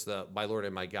just the my Lord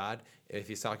and my God, if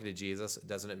he's talking to Jesus,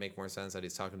 doesn't it make more sense that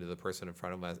he's talking to the person in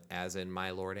front of him as in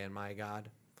my Lord and my God?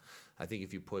 I think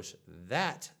if you push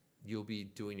that, you'll be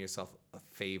doing yourself a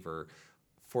favor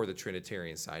for the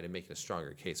Trinitarian side and making a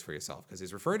stronger case for yourself because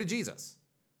he's referring to Jesus.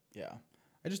 Yeah.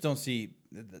 I just don't see,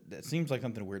 it seems like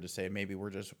something weird to say. Maybe we're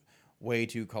just way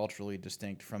too culturally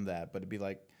distinct from that, but it'd be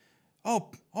like, oh,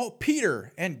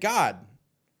 Peter and God.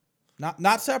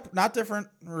 Not separate, not different,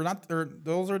 or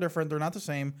those are different. They're not the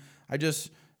same. I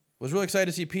just was really excited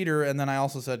to see Peter, and then I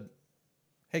also said,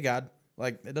 "Hey, God."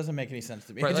 Like it doesn't make any sense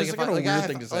to me. Right, it's just a weird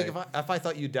thing to say. Like if I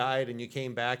thought you died and you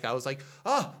came back, I was like,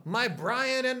 "Oh, my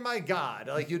Brian and my God."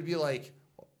 Like you'd be like,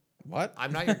 "What?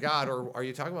 I'm not your God," or "Are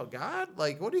you talking about God?"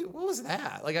 Like what was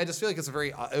that? Like I just feel like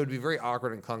it would be very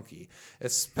awkward and clunky,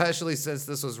 especially since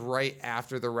this was right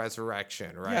after the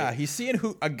resurrection, right? Yeah, he's seeing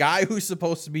a guy who's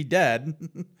supposed to be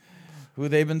dead. Who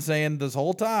they've been saying this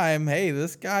whole time, hey,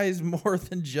 this guy's more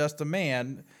than just a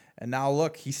man. And now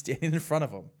look, he's standing in front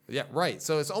of him. Yeah, right.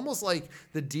 So it's almost like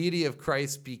the deity of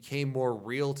Christ became more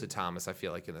real to Thomas, I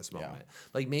feel like, in this moment. Yeah.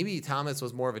 Like maybe Thomas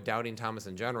was more of a doubting Thomas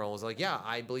in general. Was like, yeah,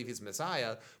 I believe he's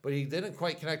Messiah, but he didn't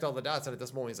quite connect all the dots. And at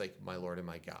this moment, he's like, my Lord and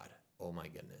my God. Oh, my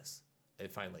goodness.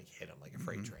 It finally hit him like a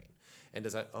freight train. And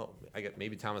does that,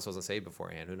 maybe Thomas wasn't saved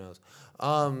beforehand. Who knows?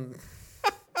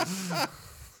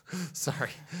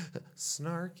 Sorry,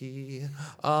 snarky.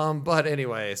 But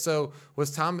anyway,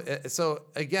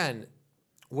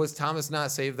 was Thomas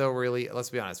not saved though? Really, let's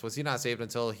be honest. Was he not saved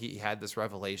until he had this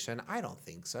revelation? I don't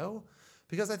think so,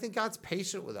 because I think God's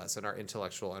patient with us in our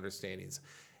intellectual understandings.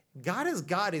 God is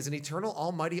God. He's an eternal,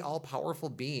 almighty, all-powerful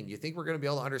being. You think we're going to be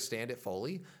able to understand it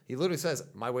fully? He literally says,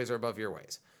 "My ways are above your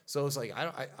ways." So it's like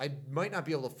I might not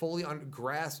be able to fully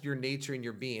grasp your nature and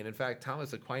your being. In fact,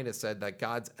 Thomas Aquinas said that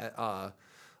God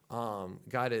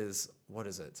is,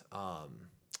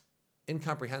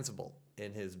 incomprehensible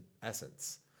in his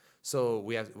essence. So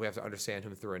we have to understand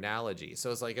him through analogy.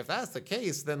 So it's like, if that's the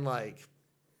case, then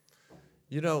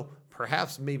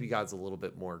perhaps maybe God's a little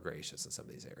bit more gracious in some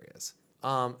of these areas.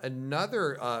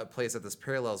 Another place that this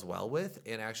parallels well with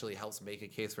and actually helps make a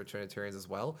case for Trinitarians as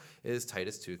well is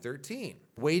Titus 2:13.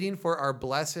 Waiting for our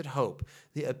blessed hope,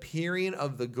 the appearing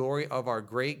of the glory of our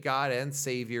great God and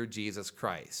Savior, Jesus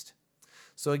Christ.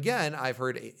 So again, I've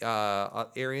heard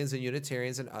Arians and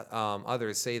Unitarians and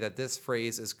others say that this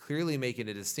phrase is clearly making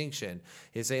a distinction.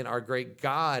 He's saying our great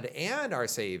God and our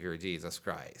Savior, Jesus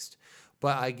Christ.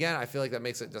 But again, I feel like that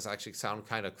makes it just actually sound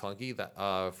kind of clunky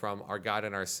that from our God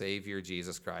and our Savior,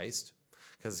 Jesus Christ,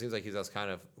 because it seems like he's just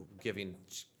kind of giving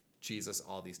Jesus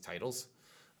all these titles.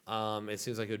 It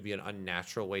seems like it would be an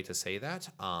unnatural way to say that.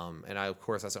 And of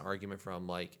course, that's an argument from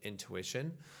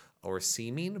intuition or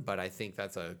seeming, but I think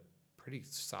that's a pretty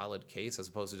solid case as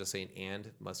opposed to just saying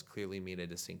and must clearly mean a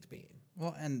distinct being.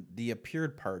 Well, and the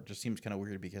appeared part just seems kind of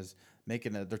weird because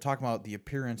they're talking about the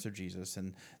appearance of Jesus,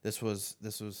 and this was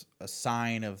a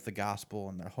sign of the gospel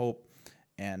and their hope,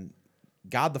 and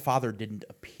God the Father didn't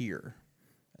appear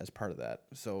as part of that.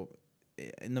 So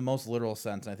in the most literal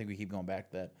sense, and I think we keep going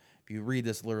back to that, if you read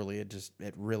this literally,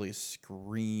 it really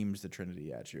screams the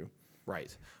Trinity at you.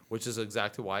 Right, which is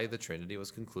exactly why the Trinity was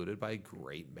concluded by a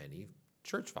great many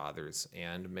church fathers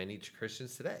and many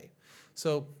Christians today.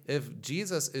 So if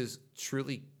Jesus is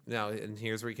truly, now, and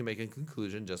here's where you can make a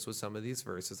conclusion just with some of these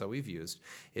verses that we've used.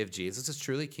 If Jesus is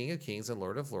truly King of Kings and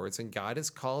Lord of Lords, and God is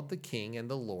called the King and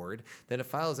the Lord, then it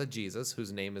follows that Jesus,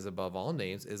 whose name is above all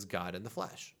names, is God in the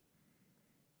flesh.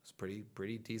 It's a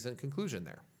pretty decent conclusion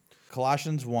there.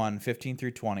 Colossians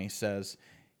 1:15-20 says,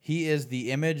 "He is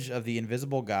the image of the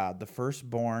invisible God, the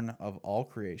firstborn of all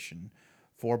creation.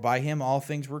 For by him all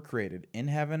things were created, in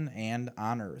heaven and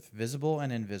on earth, visible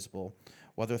and invisible,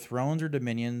 whether thrones or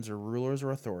dominions or rulers or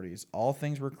authorities. All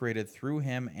things were created through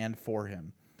him and for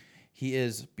him. He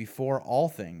is before all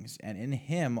things, and in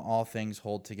him all things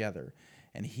hold together.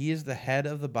 And he is the head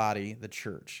of the body, the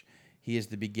church. He is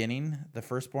the beginning, the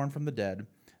firstborn from the dead,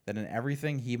 that in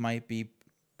everything he might be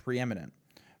preeminent.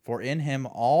 For in him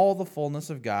all the fullness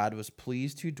of God was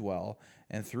pleased to dwell,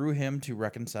 and through him to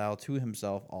reconcile to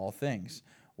himself all things,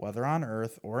 whether on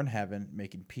earth or in heaven,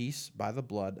 making peace by the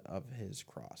blood of his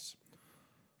cross."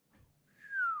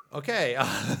 Okay,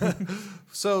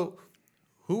 so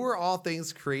who are all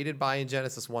things created by in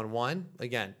Genesis 1:1?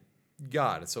 Again,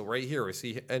 God. So right here we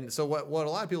see, and so what a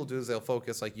lot of people do is they'll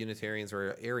focus, like Unitarians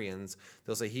or Arians,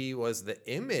 they'll say he was the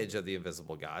image of the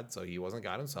invisible God, so he wasn't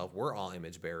God himself. We're all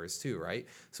image bearers too, right?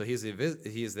 So he is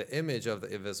the image of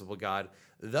the invisible God,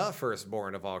 the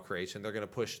firstborn of all creation. They're going to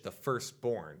push the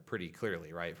firstborn pretty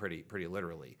clearly, right? Pretty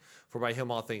literally. For by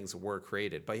him all things were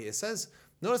created. But it says,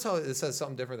 notice how it says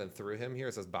something different than through him here.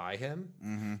 It says by him.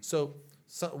 Mm-hmm. So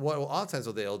what a lot of times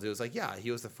what they'll do is like, yeah, he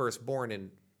was the firstborn,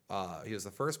 and he was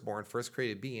the firstborn, first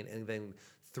created being, and then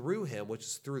through him, which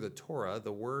is through the Torah,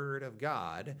 the Word of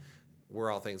God,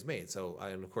 were all things made. So,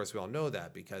 and of course, we all know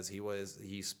that because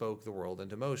he spoke the world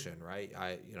into motion, right?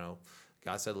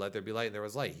 God said, "Let there be light," and there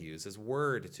was light. He used his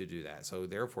word to do that. So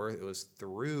therefore, it was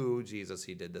through Jesus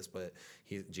he did this, but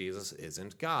Jesus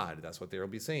isn't God. That's what they'll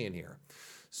be saying here.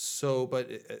 So, but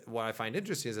what I find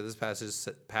interesting is that this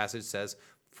passage says,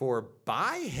 "For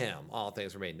by him all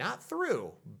things were made," not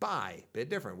through, by. Bit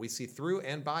different. We see through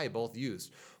and by both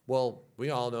used. Well,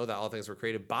 we all know that all things were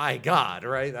created by God,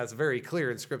 right? That's very clear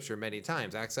in Scripture many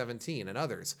times, Acts 17 and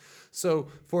others. So,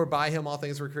 for by him all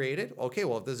things were created. Okay,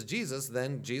 well, if this is Jesus,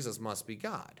 then Jesus must be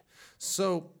God.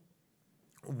 So,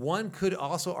 one could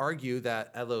also argue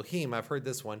that Elohim, I've heard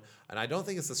this one, and I don't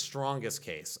think it's the strongest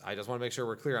case. I just want to make sure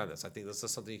we're clear on this. I think this is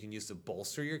something you can use to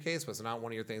bolster your case, but it's not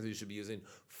one of your things that you should be using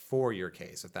for your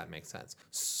case, if that makes sense.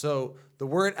 So the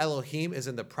word Elohim is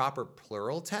in the proper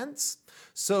plural tense.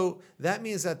 So that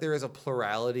means that there is a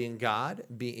plurality in God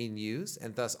being used,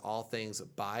 and thus all things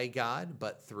by God,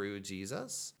 but through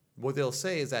Jesus. What they'll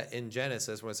say is that in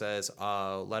Genesis, when it says,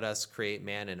 "Let us create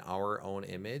man in our own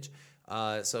image,"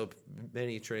 so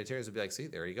many Trinitarians would be like, see,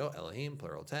 there you go, Elohim,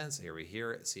 plural tense. Here we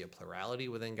see a plurality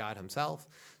within God himself.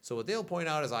 So what they'll point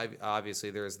out is obviously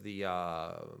there's the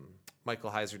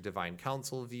Michael Heiser Divine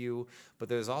Council view, but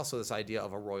there's also this idea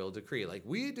of a royal decree. Like,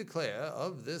 we declare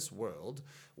of this world,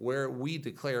 where we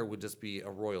declare would just be a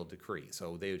royal decree.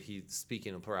 So he's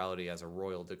speaking in plurality as a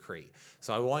royal decree.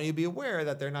 So I want you to be aware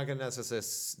that they're not going to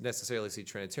necessarily see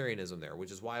Trinitarianism there,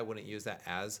 which is why I wouldn't use that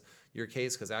as your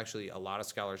case, because actually a lot of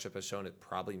scholarship has shown it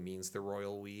probably means the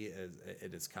royal we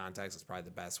in its context. Is probably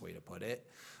the best way to put it.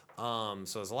 So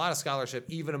there's a lot of scholarship,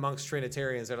 even amongst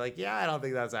Trinitarians, that are like, yeah, I don't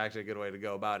think that's actually a good way to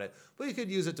go about it. But you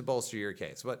could use it to bolster your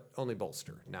case, but only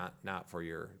bolster, not for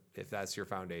if that's your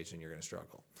foundation, you're going to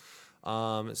struggle.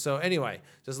 So anyway,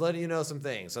 just letting you know some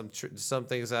things, some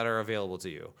things that are available to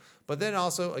you. But then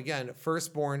also, again,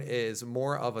 firstborn is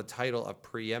more of a title of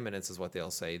preeminence, is what they'll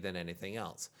say, than anything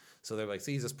else. So they're like,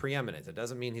 see, he's just preeminent. It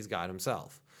doesn't mean he's God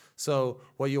himself. So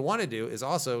what you want to do is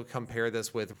also compare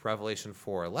this with Revelation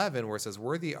 4:11, where it says,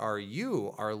 "Worthy are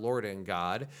you, our Lord and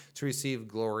God, to receive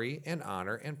glory and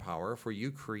honor and power, for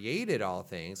you created all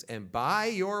things, and by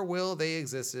your will they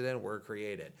existed and were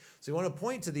created." So you want to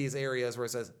point to these areas where it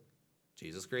says,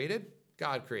 Jesus created,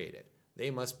 God created. They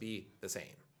must be the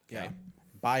same. Okay? Yeah.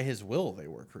 By his will they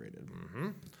were created. Mm-hmm.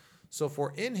 So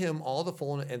for in him all the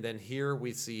fullness, and then here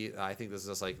we see, I think this is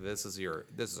just like, this is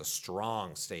a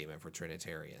strong statement for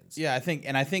Trinitarians. Yeah, I think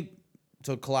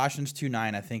so. Colossians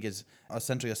 2:9, I think, is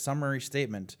essentially a summary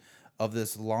statement of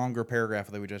this longer paragraph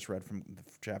that we just read from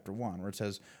chapter 1, where it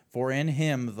says, "For in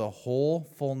him the whole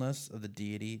fullness of the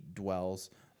deity dwells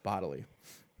bodily."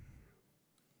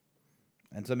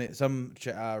 And some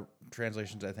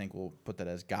translations, I think, will put that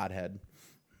as Godhead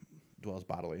dwells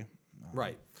bodily.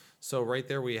 Right. So right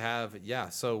there we have, in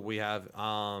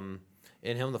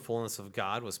him the fullness of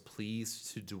God was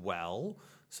pleased to dwell.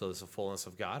 So there's a fullness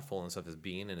of God, fullness of his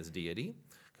being and his deity.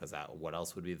 because what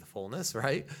else would be the fullness,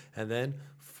 right? And then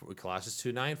Colossians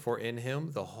 2:9, for in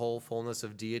him the whole fullness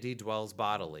of deity dwells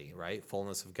bodily, right?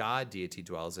 Fullness of God, deity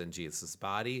dwells in Jesus'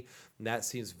 body. And that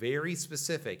seems very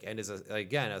specific and is,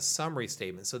 again, a summary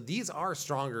statement. So these are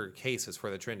stronger cases for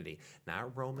the Trinity.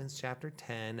 Not Romans chapter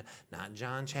 10, not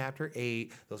John chapter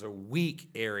 8. Those are weak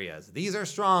areas. These are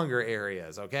stronger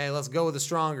areas, okay? Let's go with the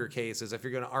stronger cases if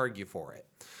you're going to argue for it.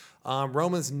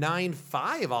 Romans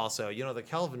 9:5 also, the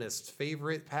Calvinist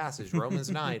favorite passage, Romans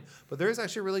 9. But there's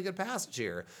actually a really good passage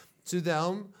here. To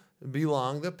them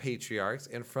belong the patriarchs,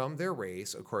 and from their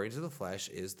race, according to the flesh,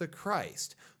 is the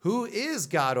Christ, who is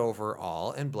God over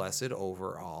all and blessed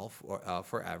over all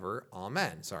forever.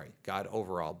 Amen. Sorry, God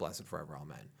over all, blessed forever.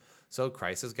 Amen. So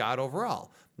Christ is God over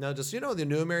all. Now, just the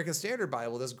New American Standard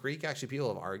Bible, this Greek, actually, people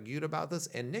have argued about this.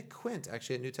 And Nick Quint,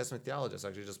 actually a New Testament theologist,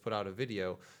 actually just put out a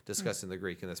video discussing the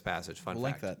Greek in this passage. Fun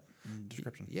We'll fact. link that in the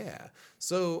description. Yeah.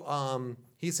 So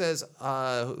he says,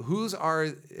 the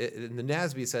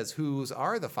NASB says, whose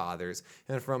are the fathers,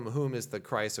 and from whom is the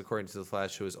Christ according to the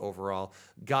flesh, who is over all,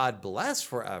 God blessed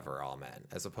forever, amen,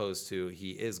 as opposed to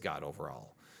he is God over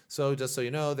all. So just so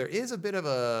you know, there is a bit of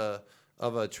a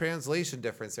translation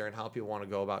difference there in how people want to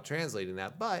go about translating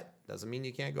that, but doesn't mean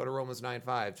you can't go to Romans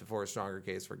 9:5 for a stronger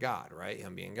case for God, right?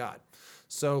 Him being God.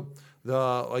 So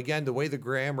the way the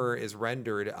grammar is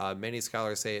rendered, many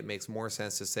scholars say it makes more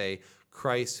sense to say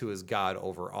Christ who is God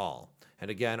over all. And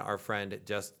again, our friend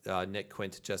Nick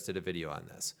Quint just did a video on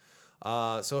this.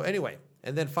 So anyway,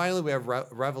 and then finally we have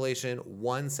Revelation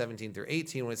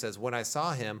 1:17-18, when it says, when I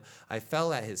saw him, I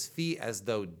fell at his feet as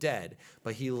though dead,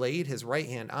 but he laid his right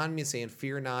hand on me, saying,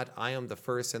 fear not, I am the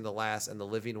first and the last and the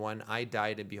living one. I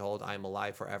died, and behold, I am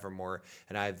alive forevermore,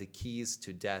 and I have the keys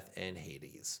to death and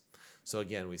Hades. So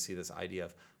again, we see this idea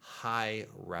of high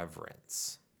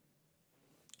reverence.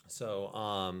 So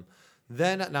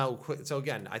so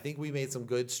again, I think we made some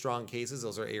good, strong cases.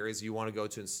 Those are areas you want to go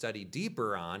to and study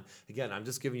deeper on. Again, I'm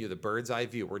just giving you the bird's eye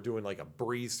view. We're doing like a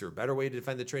breeze through, better way to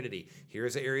defend the Trinity.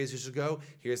 Here's the areas you should go.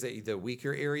 Here's the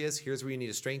weaker areas. Here's where you need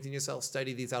to strengthen yourself.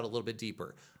 Study these out a little bit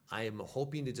deeper. I am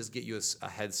hoping to just get you a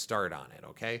head start on it,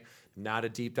 okay? Not a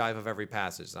deep dive of every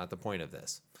passage. It's not the point of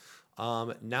this.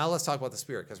 Now let's talk about the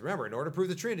Spirit, because remember, in order to prove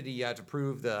the Trinity, you have to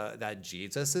prove that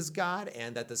Jesus is God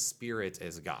and that the Spirit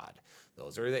is God.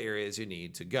 Those are the areas you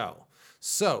need to go.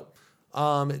 So,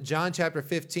 John chapter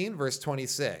 15, verse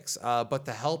 26. But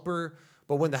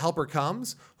when the Helper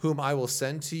comes, whom I will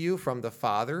send to you from the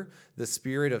Father, the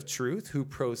Spirit of truth, who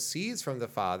proceeds from the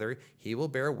Father, he will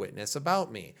bear witness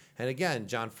about me. And again,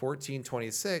 John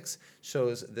 14:26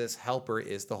 shows this Helper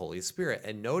is the Holy Spirit.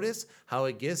 And notice how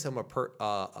it gives him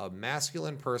a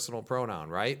masculine personal pronoun,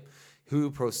 right?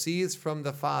 Who proceeds from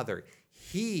the Father.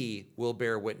 He will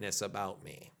bear witness about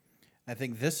me. I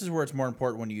think this is where it's more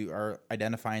important when you are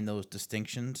identifying those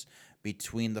distinctions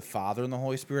between the Father and the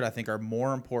Holy Spirit, I think are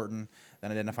more important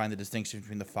than identifying the distinction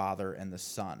between the Father and the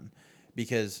Son.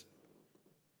 Because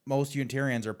most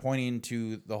Unitarians are pointing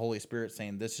to the Holy Spirit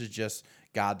saying this is just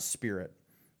God's Spirit.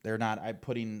 They're not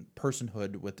putting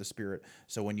personhood with the Spirit.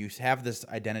 So when you have this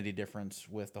identity difference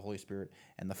with the Holy Spirit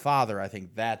and the Father, I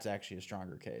think that's actually a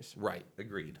stronger case. Right,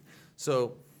 agreed.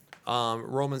 So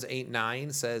Romans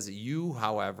 8:9 says, you,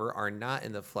 however, are not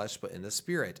in the flesh, but in the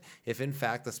Spirit. If in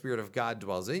fact the Spirit of God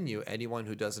dwells in you, anyone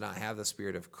who does not have the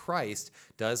Spirit of Christ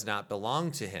does not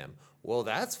belong to him. Well,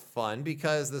 that's fun,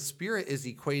 because the Spirit is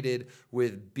equated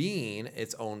with being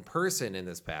its own person in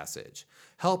this passage.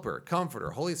 Helper, Comforter,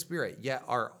 Holy Spirit, yet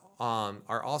are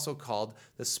also called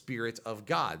the Spirit of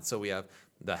God. So we have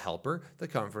the Helper, the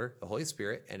Comforter, the Holy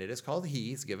Spirit, and it is called He.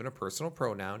 He's given a personal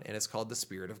pronoun, and it's called the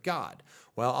Spirit of God,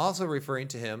 while also referring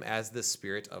to him as the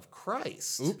Spirit of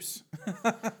Christ. Oops.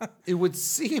 It would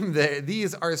seem that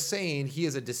these are saying he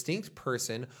is a distinct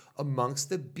person amongst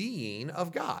the being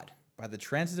of God. By the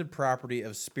transitive property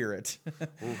of spirit.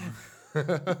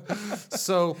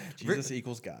 So Jesus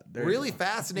equals God. Really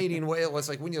fascinating way. It was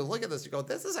like, when you look at this, you go,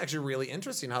 this is actually really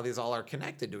interesting how these all are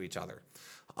connected to each other.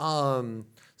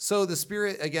 So the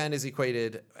Spirit, again, is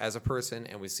equated as a person,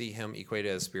 and we see him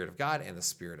equated as the Spirit of God and the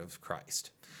Spirit of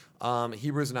Christ.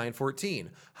 Hebrews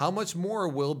 9:14. How much more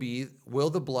will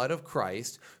the blood of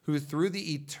Christ, who through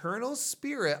the eternal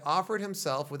Spirit offered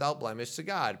himself without blemish to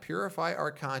God, purify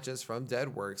our conscience from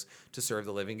dead works to serve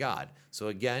the living God? So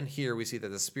again, here we see that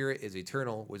the Spirit is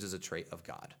eternal, which is a trait of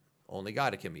God. Only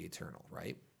God can be eternal,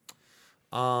 right?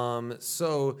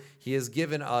 So he is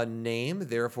given a name,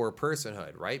 therefore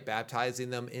personhood, right?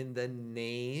 Baptizing them in the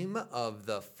name of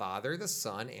the Father, the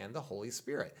Son, and the Holy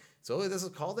Spirit. So this is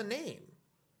called a name.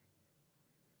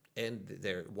 And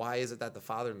why is it that the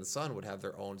Father and the Son would have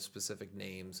their own specific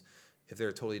names if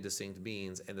they're totally distinct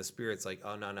beings, and the Spirit's like,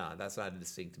 oh, no, that's not a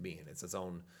distinct being. It's its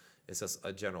own, it's just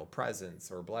a general presence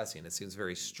or blessing. It seems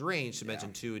very strange to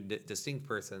mention two distinct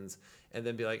persons and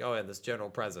then be like, oh, and this general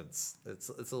presence. It's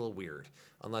a little weird,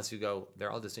 unless you go, they're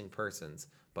all distinct persons.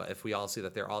 But if we all see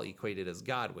that they're all equated as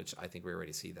God, which I think we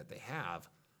already see that they have,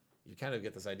 you kind of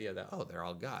get this idea that, oh, they're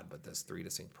all God, but there's three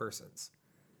distinct persons.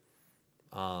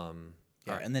 And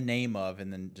the name of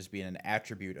and then just being an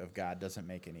attribute of God doesn't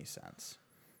make any sense.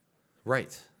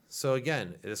 Right. So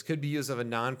again, this could be used of a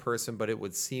non-person, but it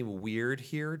would seem weird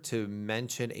here to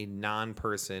mention a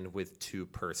non-person with two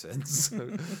persons.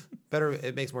 Better,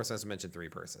 it makes more sense to mention three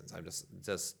persons. I'm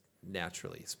just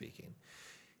naturally speaking.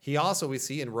 He also, we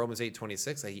see in Romans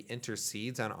 8:26 that he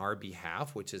intercedes on our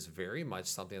behalf, which is very much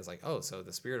something that's like, oh, so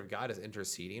the Spirit of God is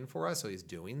interceding for us, so he's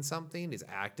doing something, he's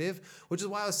active, which is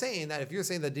why I was saying that if you're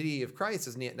saying the deity of Christ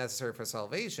is necessary for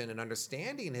salvation and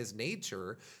understanding his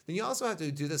nature, then you also have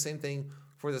to do the same thing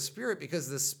for the Spirit, because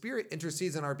the Spirit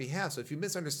intercedes on our behalf. So if you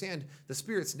misunderstand the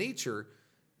Spirit's nature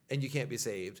and you can't be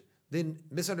saved, then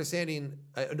misunderstanding,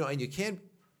 and you can't,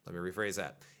 let me rephrase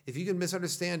that. If you can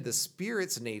misunderstand the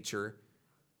Spirit's nature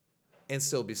and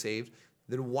still be saved,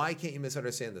 then why can't you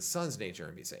misunderstand the Son's nature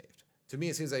and be saved? To me,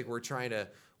 it seems like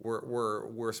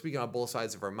we're speaking on both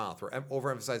sides of our mouth. We're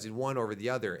overemphasizing one over the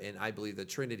other, and I believe the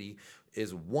Trinity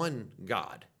is one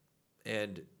God,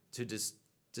 and to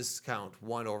discount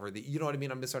one over the, you know what I mean?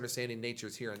 I'm misunderstanding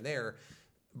natures here and there,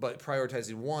 but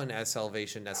prioritizing one as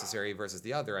salvation necessary versus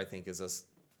the other, I think, is a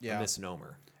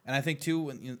misnomer. And I think too,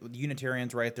 when the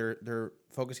Unitarians, right, they're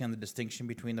focusing on the distinction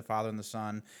between the Father and the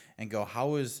Son, and go,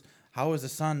 how is the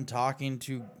Son talking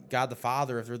to God the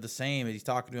Father if they're the same as he's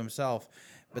talking to himself?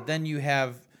 But then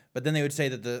they would say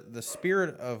that the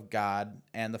Spirit of God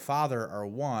and the Father are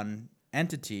one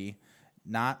entity,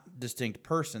 not distinct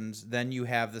persons. Then you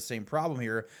have the same problem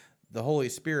here. The Holy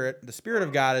Spirit, the Spirit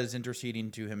of God is interceding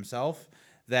to himself.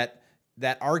 That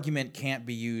argument can't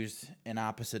be used in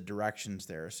opposite directions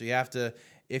there. So you have to,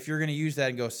 if you're going to use that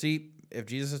and go, see, if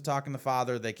Jesus is talking to the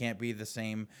Father, they can't be the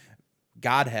same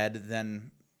Godhead,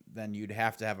 then you'd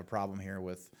have to have a problem here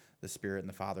with the Spirit and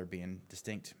the Father being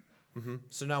distinct. Mm-hmm.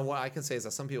 So now what I can say is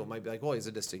that some people might be like, well, he's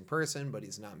a distinct person, but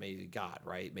he's not maybe God,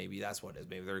 right? Maybe that's what it is.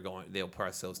 Maybe they'll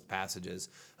parse those passages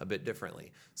a bit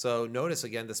differently. So notice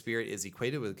again, the Spirit is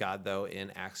equated with God, though, in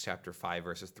Acts chapter 5,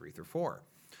 verses 3-4.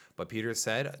 But Peter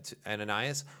said to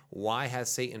Ananias, why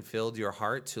has Satan filled your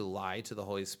heart to lie to the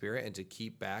Holy Spirit and to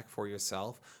keep back for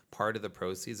yourself part of the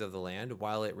proceeds of the land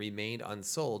while it remained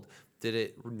unsold? Did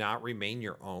it not remain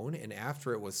your own? And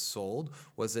after it was sold,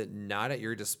 was it not at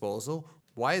your disposal?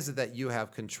 Why is it that you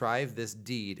have contrived this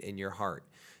deed in your heart?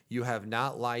 You have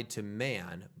not lied to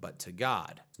man, but to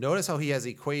God. Notice how he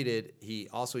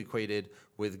also equated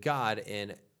with God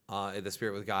in the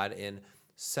Spirit with God in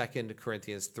 2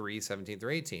 Corinthians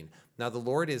 3:17-18. Now the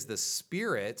Lord is the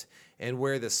Spirit, and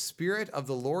where the Spirit of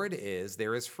the Lord is,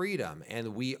 there is freedom.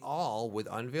 And we all, with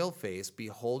unveiled face,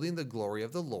 beholding the glory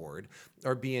of the Lord,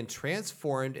 are being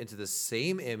transformed into the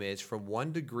same image from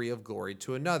one degree of glory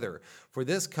to another. For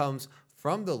this comes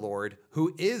from the Lord,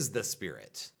 who is the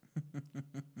Spirit.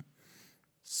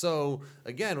 So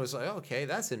again, it was like, okay,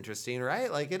 that's interesting,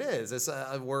 right? Like it is. It's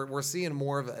we're seeing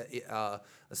more of a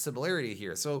similarity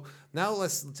here. So now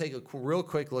let's take a real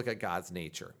quick look at God's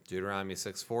nature. Deuteronomy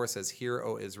 6:4 says, "Hear,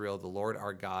 O Israel, the Lord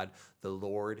our God, the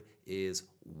Lord is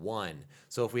one."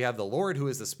 So if we have the Lord who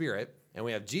is the Spirit, and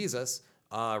we have Jesus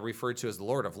referred to as the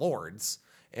Lord of Lords,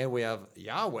 and we have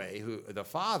Yahweh, who the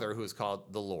Father, who is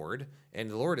called the Lord,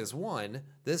 and the Lord is one,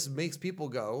 this makes people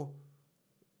go,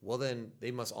 well, then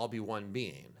they must all be one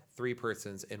being, three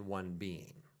persons in one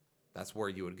being. That's where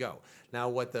you would go. Now,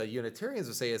 what the Unitarians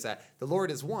would say is that the Lord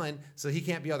is one, so he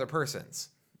can't be other persons.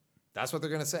 That's what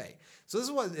they're going to say. So this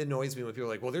is what annoys me when people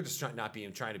are like, well, they're just trying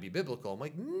to be biblical. I'm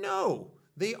like, no,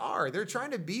 they are. They're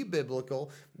trying to be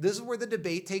biblical. This is where the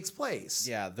debate takes place.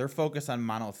 Yeah, their focus on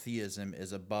monotheism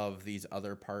is above these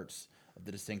other parts of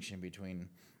the distinction between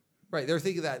they're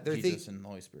thinking that Jesus and the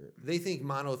Holy Spirit. They think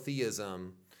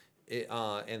monotheism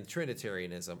and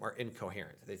Trinitarianism are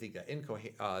incoherent. They think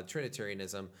that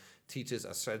Trinitarianism teaches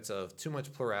a sense of too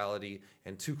much plurality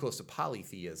and too close to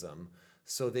polytheism.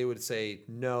 So they would say,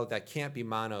 no, that can't be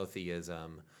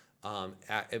monotheism.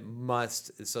 It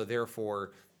must. So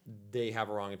therefore, they have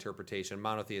a wrong interpretation.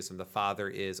 Monotheism, the Father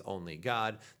is only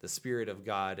God. The Spirit of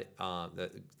God,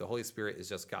 the Holy Spirit is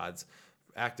just God's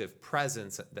active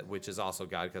presence, which is also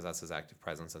God, because that's his active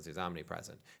presence since he's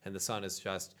omnipresent. And the Son is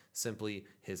just simply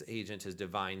his agent, his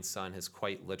divine Son, his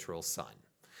quite literal Son.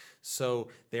 So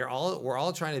we're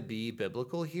all trying to be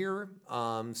biblical here.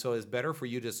 So it's better for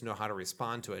you to just know how to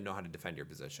respond to it and know how to defend your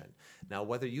position. Now,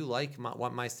 whether you like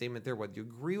my statement there, whether you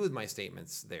agree with my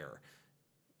statements there,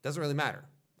 doesn't really matter.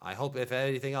 I hope, if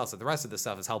anything else, that the rest of this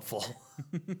stuff is helpful.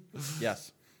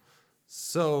 Yes.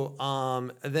 So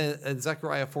then in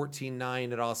Zechariah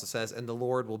 14:9, it also says, and the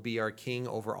Lord will be our king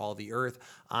over all the earth.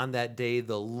 On that day,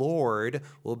 the Lord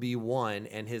will be one,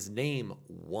 and his name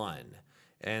one.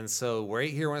 And so right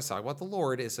here, when I talk about the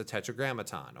Lord, is a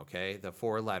tetragrammaton, okay? The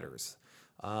 4 letters,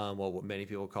 what many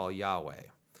people call Yahweh.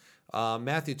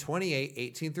 Matthew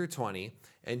 28:18 through 20,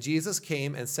 and Jesus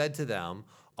came and said to them,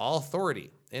 all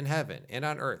authority in heaven and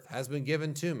on earth has been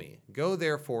given to me. Go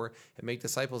therefore and make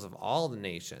disciples of all the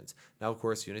nations. Now, of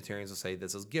course, Unitarians will say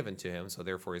this is given to him, so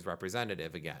therefore he's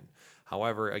representative again.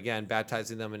 However, again,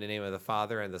 baptizing them in the name of the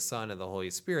Father and the Son and the Holy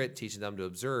Spirit, teaching them to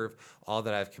observe all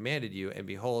that I've commanded you. And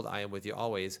behold, I am with you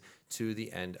always to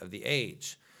the end of the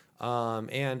age.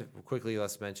 And quickly,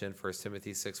 let's mention 1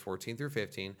 Timothy 6:14 through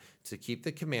 15, to keep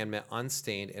the commandment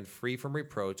unstained and free from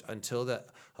reproach until the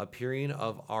appearing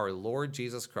of our Lord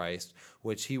Jesus Christ,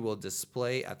 which he will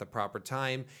display at the proper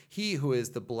time. He who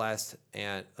is the blessed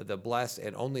and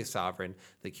only sovereign,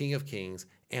 the King of kings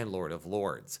and Lord of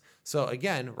lords. So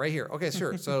again, right here. Okay,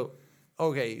 sure. So,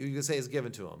 okay, you can say it's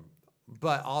given to him.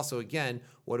 But also, again,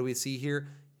 what do we see here?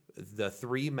 The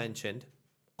 3 mentioned,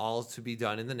 all to be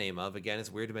done in the name of. Again, it's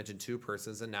weird to mention 2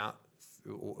 persons and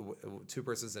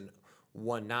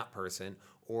 1 not person,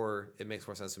 or it makes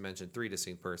more sense to mention 3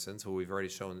 distinct persons who we've already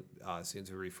shown seem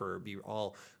to be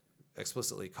all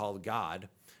explicitly called God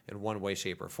in one way,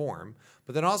 shape, or form.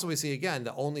 But then also we see again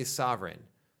the only sovereign.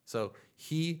 So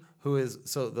he who is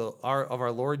of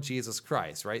our Lord Jesus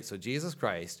Christ, right? So Jesus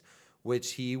Christ,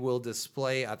 which he will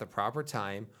display at the proper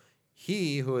time.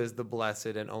 He who is the blessed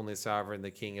and only sovereign,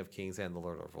 the King of kings and the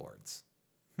Lord of lords.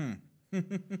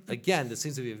 Again, this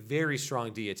seems to be a very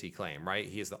strong deity claim, right?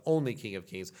 He is the only King of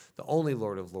kings, the only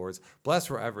Lord of lords. Blessed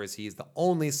forever is he is the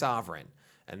only sovereign.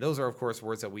 And those are, of course,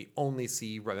 words that we only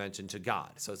see mentioned to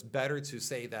God. So it's better to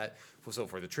say that. So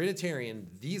for the Trinitarian,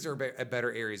 these are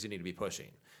better areas you need to be pushing.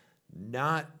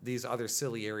 Not these other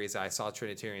silly areas I saw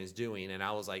Trinitarians doing. And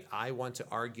I was like, I want to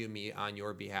argue me on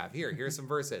your behalf. Here's some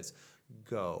verses.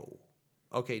 Go.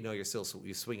 Okay, no, you're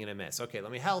swing and a miss. Okay,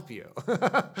 let me help you.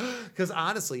 Because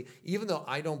honestly, even though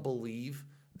I don't believe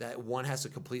that one has to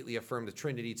completely affirm the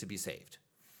Trinity to be saved,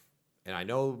 and I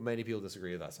know many people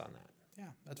disagree with us on that. Yeah,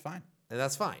 that's fine. And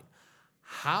that's fine.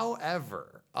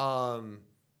 However,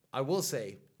 I will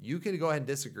say, you can go ahead and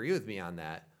disagree with me on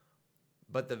that,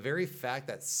 but the very fact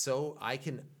that I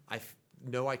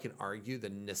know I can argue the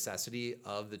necessity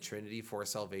of the Trinity for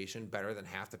salvation better than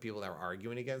half the people that were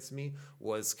arguing against me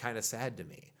was kind of sad to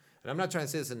me. And I'm not trying to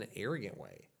say this in an arrogant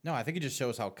way. No, I think it just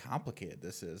shows how complicated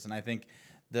this is. And I think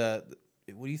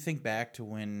when you think back to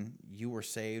when you were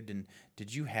saved, and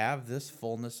did you have this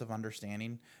fullness of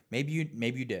understanding? Maybe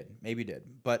you did.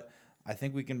 But I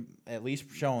think we can at least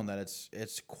show that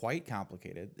it's quite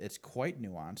complicated. It's quite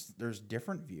nuanced. There's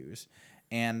different views.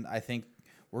 And I think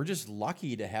we're just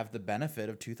lucky to have the benefit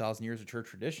of 2,000 years of church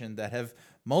tradition that have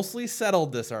mostly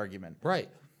settled this argument. Right.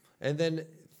 And then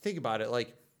think about it.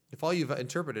 Like, if all you've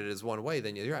interpreted is one way,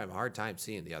 then you're having a hard time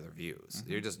seeing the other views.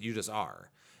 Mm-hmm. You just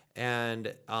are.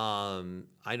 And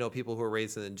I know people who were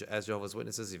raised as Jehovah's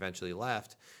Witnesses eventually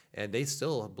left, and they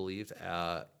still believed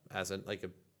as a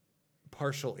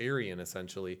partial Arian,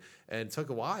 essentially, and it took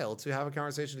a while to have a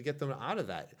conversation to get them out of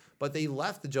that. But they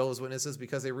left the Jehovah's Witnesses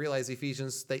because they realized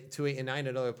Ephesians 2:8 and 9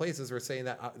 and other places were saying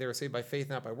that they were saved by faith,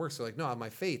 not by works. So like, no, my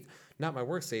faith, not my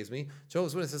works saves me.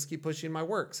 Jehovah's Witnesses keep pushing my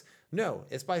works. No,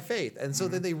 it's by faith. And so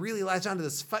then they really latch onto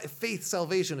this faith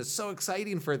salvation. It's so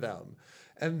exciting for them.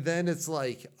 And then it's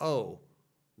like, oh,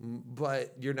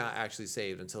 but you're not actually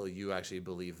saved until you actually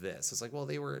believe this. It's like, well,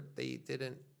 they were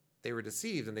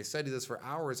deceived, and they studied this for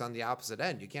hours on the opposite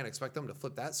end. You can't expect them to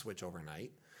flip that switch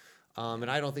overnight. And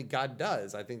I don't think God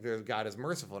does. I think God is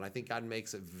merciful, and I think God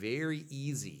makes it very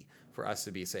easy for us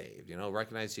to be saved.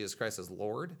 Recognize Jesus Christ as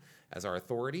Lord, as our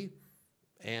authority,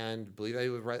 and believe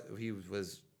that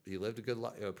he lived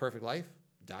a perfect life,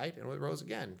 died, and rose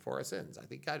again for our sins. I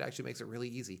think God actually makes it really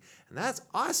easy, and that's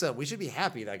awesome. We should be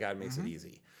happy that God makes it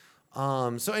easy.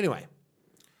 So anyway,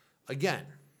 again,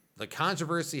 the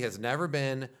controversy has never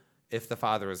been if the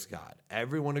Father is God.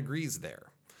 Everyone agrees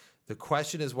there. The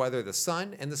question is whether the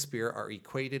Son and the Spirit are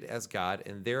equated as God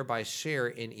and thereby share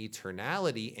in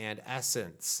eternality and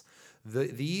essence.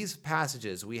 These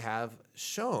passages we have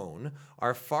shown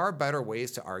are far better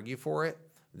ways to argue for it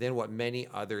than what many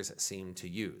others seem to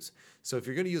use. So if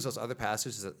you're going to use those other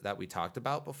passages that we talked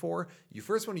about before, you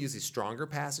first want to use these stronger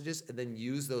passages and then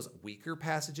use those weaker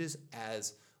passages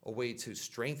as a way to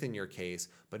strengthen your case,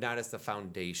 but not as the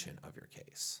foundation of your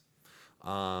case.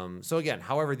 So again,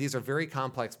 however, these are very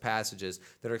complex passages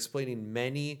that are explaining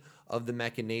many of the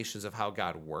machinations of how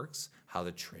God works, how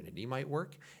the Trinity might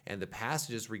work, and the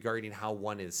passages regarding how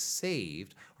one is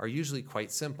saved are usually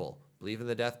quite simple. Believe in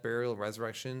the death, burial, and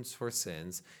resurrections for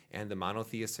sins, and the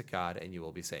monotheistic God, and you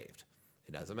will be saved.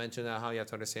 It doesn't mention how you have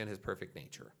to understand his perfect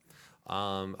nature.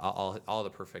 All the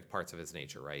perfect parts of his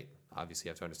nature, right? Obviously,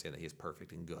 you have to understand that he is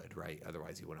perfect and good, right?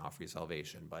 Otherwise, he wouldn't offer you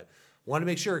salvation. But want to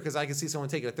make sure, because I can see someone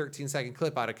taking a 13-second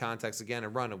clip out of context again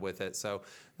and running with it. So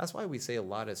that's why we say a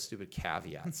lot of stupid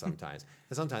caveats sometimes.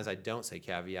 And sometimes I don't say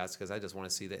caveats because I just want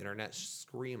to see the internet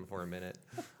scream for a minute.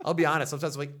 I'll be honest.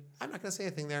 Sometimes I'm like, I'm not going to say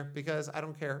anything there because I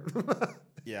don't care.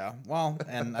 Yeah, well,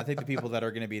 and I think the people that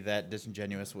are going to be that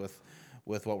disingenuous with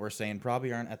what we're saying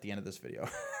probably aren't at the end of this video.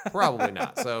 Probably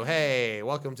not. So, hey,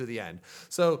 welcome to the end.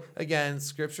 So, again,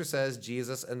 Scripture says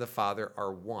Jesus and the Father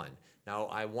are one. Now,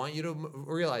 I want you to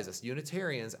realize this.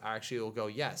 Unitarians actually will go,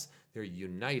 yes, they're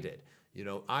united. You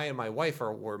know, I and my wife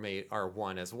are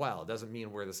one as well. It doesn't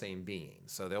mean we're the same being.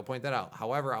 So they'll point that out.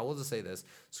 However, I will just say this.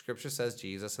 Scripture says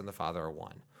Jesus and the Father are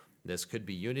one. This could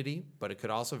be unity, but it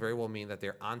could also very well mean that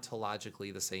they're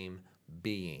ontologically the same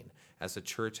being, as the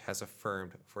church has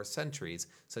affirmed for centuries,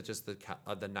 such as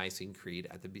the Nicene Creed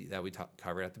that we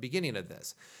covered at the beginning of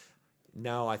this.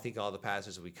 Now, I think all the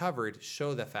passages we covered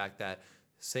show the fact that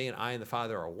saying I and the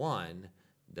Father are one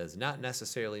does not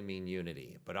necessarily mean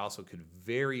unity, but also could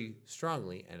very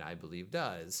strongly, and I believe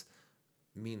does,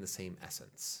 mean the same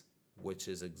essence, which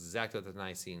is exactly what the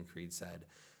Nicene Creed said,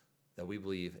 that we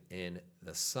believe in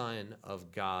the Son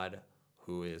of God,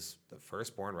 who is the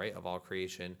firstborn, right, of all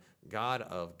creation, God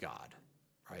of God,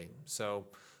 right? So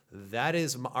that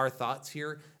is our thoughts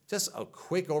here. Just a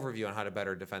quick overview on how to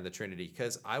better defend the Trinity,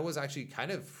 because I was actually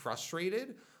kind of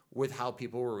frustrated with how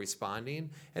people were responding.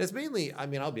 And it's mainly, I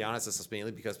mean, I'll be honest, this is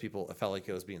mainly because people felt like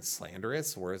it was being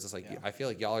slanderous, whereas it's like, yeah. I feel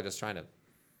like y'all are just trying to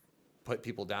put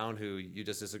people down who you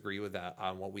just disagree with that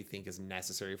on what we think is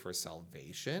necessary for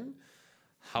salvation.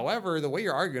 However, the way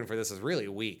you're arguing for this is really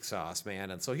weak sauce, man.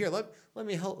 And so here, let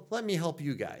me help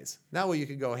you guys. Now you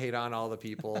can go hate on all the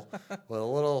people with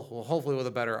hopefully with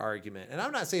a better argument. And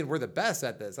I'm not saying we're the best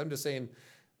at this. I'm just saying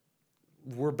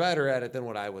we're better at it than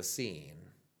what I was seeing.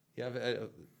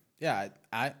 Yeah,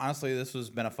 I honestly, this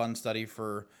has been a fun study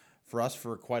for us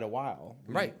for quite a while.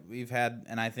 We've had,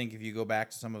 and I think if you go back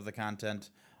to some of the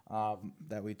content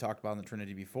that we talked about in the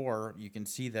Trinity before, you can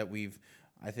see that we've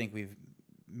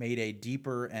made a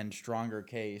deeper and stronger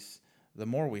case the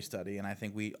more we study, and I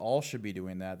think we all should be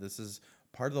doing that. This is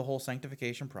part of the whole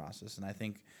sanctification process, and I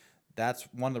think that's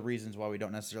one of the reasons why we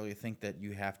don't necessarily think that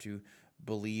you have to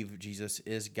believe Jesus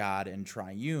is God and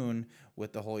triune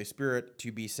with the Holy Spirit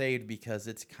to be saved, because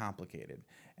it's complicated.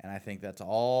 And I think that's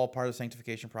all part of the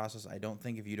sanctification process. I don't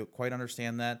think if you don't quite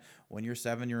understand that when you're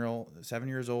 7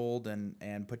 years old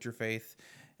and put your faith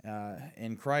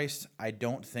in Christ, I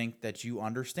don't think that you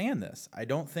understand this. I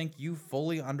don't think you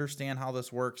fully understand how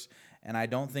this works, and I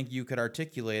don't think you could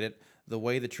articulate it the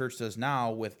way the church does now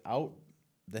without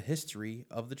the history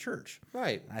of the church.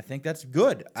 Right. I think that's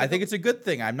good. I think it's a good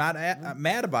thing. I'm not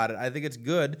mad about it. I think it's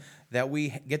good that we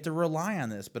get to rely on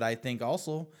this, but I think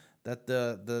also that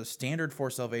the standard for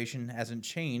salvation hasn't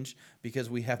changed because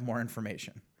we have more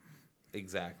information.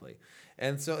 Exactly.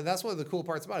 And so that's one of the cool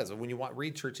parts about it. So when you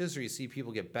read church history, you see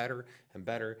people get better and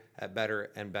better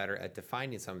at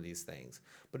defining some of these things.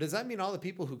 But does that mean all the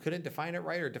people who couldn't define it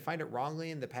right or defined it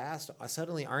wrongly in the past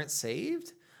suddenly aren't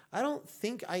saved? I don't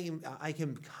think I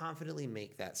can confidently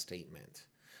make that statement.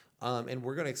 And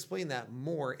we're going to explain that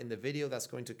more in the video that's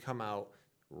going to come out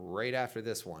right after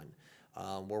this one,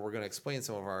 where we're going to explain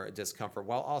some of our discomfort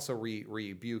while also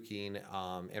rebuking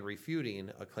and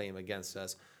refuting a claim against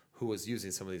us who was using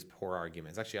some of these poor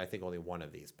arguments. Actually, I think only one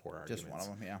of these poor arguments. Just one of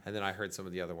them, yeah. And then I heard some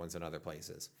of the other ones in other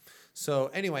places. So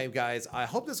anyway, guys, I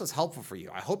hope this was helpful for you.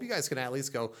 I hope you guys can at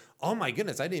least go, oh my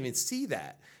goodness, I didn't even see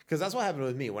that. Because that's what happened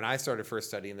with me when I started first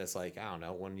studying this, like, I don't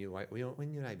know, when you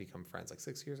and I become friends, like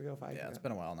 6 years ago, 5 years ago? Yeah, it's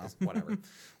been a while now. Whatever.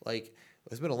 Like,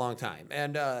 it's been a long time.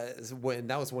 And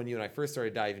that was when you and I first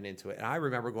started diving into it. And I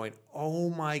remember going, oh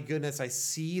my goodness, I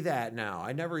see that now.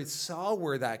 I never saw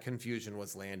where that confusion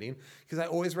was landing because I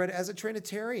always read it as a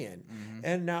Trinitarian. Mm-hmm.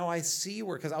 And now I see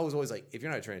where, because I was always like, if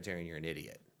you're not a Trinitarian, you're an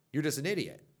idiot. You're just an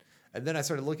idiot. And then I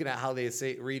started looking at how they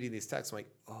say, reading these texts. I'm like,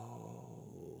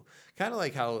 oh. Kind of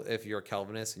like how if you're a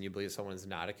Calvinist and you believe someone is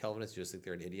not a Calvinist, you just think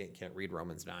they're an idiot and can't read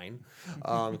Romans 9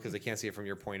 because they can't see it from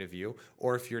your point of view.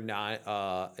 Or if you're not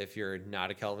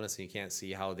a Calvinist and you can't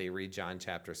see how they read John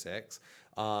chapter 6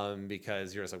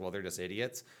 because you're just like, well, they're just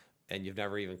idiots. And you've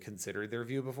never even considered their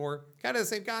view before. Kind of the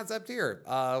same concept here.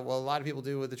 Well, a lot of people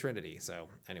do with the Trinity. So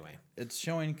anyway. It's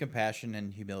showing compassion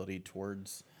and humility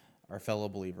towards our fellow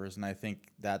believers. And I think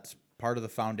that's part of the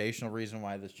foundational reason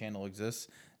why this channel exists,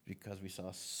 because we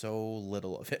saw so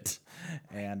little of it.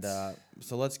 And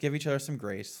so let's give each other some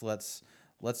grace. Let's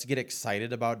get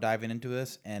excited about diving into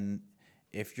this. And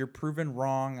if you're proven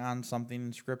wrong on something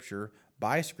in Scripture,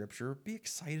 by Scripture, be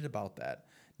excited about that.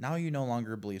 Now you no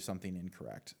longer believe something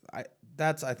incorrect.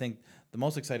 That's, I think, the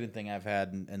most exciting thing I've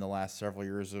had in the last several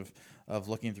years of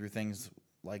looking through things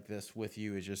like this with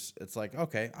you is just, it's like,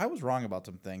 okay, I was wrong about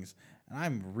some things, and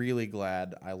I'm really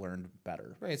glad I learned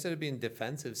better. Right. Instead of being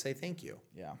defensive, say thank you.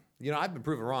 Yeah. You know, I've been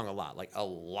proven wrong a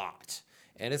lot.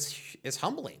 And it's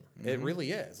humbling. Mm-hmm. It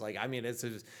really is. Like, I mean, it's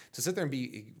to sit there and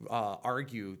be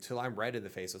argue till I'm red in the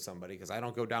face with somebody, because I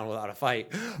don't go down without a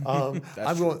fight.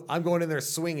 I'm going in there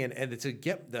swinging, and to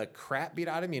get the crap beat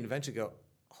out of me, and eventually go,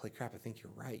 holy crap, I think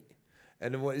you're right.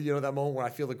 And then, you know, that moment when I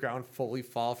feel the ground fully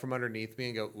fall from underneath me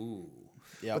and go, ooh.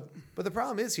 Yeah. But the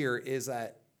problem is here is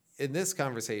that in this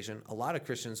conversation, a lot of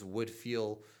Christians would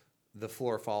feel the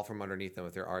floor fall from underneath them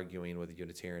if they're arguing with a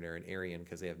Unitarian or an Arian,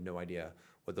 because they have no idea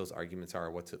what those arguments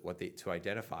are, to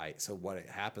identify. So what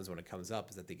happens when it comes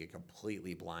up is that they get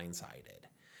completely blindsided,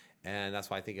 and that's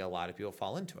why I think a lot of people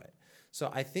fall into it. So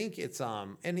I think it's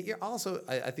and you're also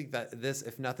I think that this,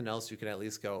 if nothing else, you can at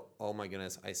least go, oh my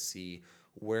goodness, I see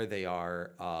where they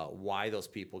are, why those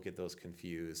people get those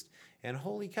confused, and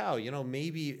holy cow, you know,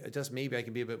 maybe I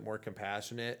can be a bit more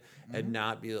compassionate and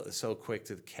not be so quick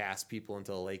to cast people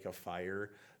into a lake of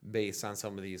fire based on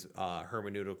some of these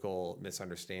hermeneutical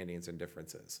misunderstandings and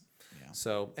differences. Yeah.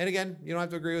 So, and again, you don't have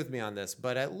to agree with me on this,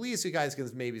 but at least you guys can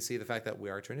maybe see the fact that we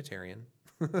are Trinitarian.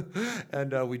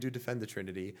 And we do defend the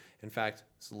Trinity. In fact,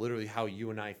 it's literally how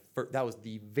you and I, that was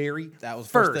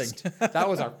first thing. That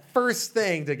was our first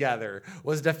thing together,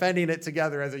 was defending it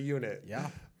together as a unit. Yeah.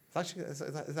 Actually,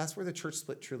 that's where the church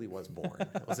split truly was born.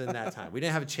 It was in that time. We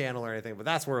didn't have a channel or anything, but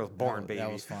that's where it was born, baby.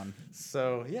 That was fun.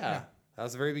 So, yeah. That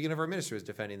was the very beginning of our ministry, was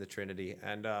defending the Trinity.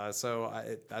 And I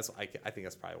think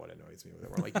that's probably what annoys me with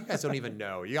it. We're like, you guys don't even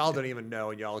know. Y'all don't even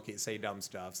know, and y'all can't say dumb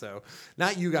stuff. So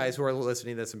not you guys who are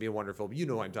listening to this and being wonderful, but you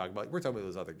know what I'm talking about. We're talking about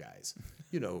those other guys.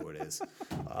 You know who it is.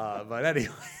 But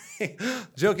anyway,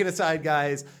 joking aside,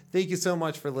 guys, thank you so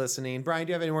much for listening. Brian,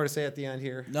 do you have any more to say at the end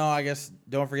here? No, I guess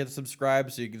don't forget to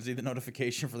subscribe so you can see the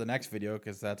notification for the next video,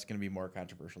 because that's going to be more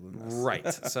controversial than this.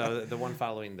 Right. So the one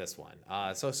following this one.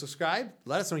 So subscribe.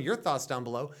 Let us know your thoughts down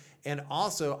below. And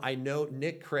also, I know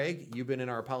Nick Craig, you've been in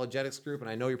our apologetics group, and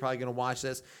I know you're probably going to watch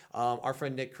this. Our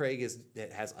friend Nick Craig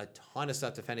has a ton of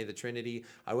stuff defending the Trinity.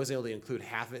 I wasn't able to include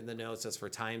half of it in the notes just for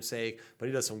time's sake, but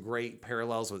he does some great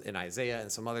parallels in Isaiah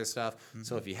and some other stuff. Mm-hmm.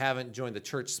 So if you haven't joined the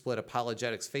Church Split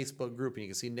Apologetics Facebook group, and you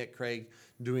can see Nick Craig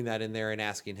doing that in there and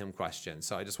asking him questions.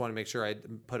 So I just want to make sure I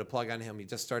put a plug on him. He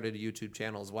just started a YouTube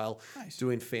channel as well. Nice.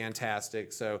 Doing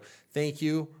fantastic. So thank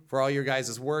you for all your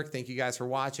guys' work. Thank you guys for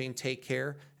watching. Take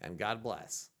care, and God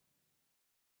bless.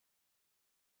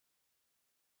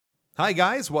 Hi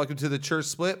guys, welcome to the Church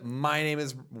Split. I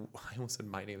almost said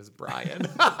my name is Brian.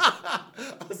 I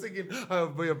was thinking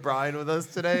we have Brian with us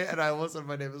today, and I almost said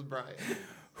my name is Brian.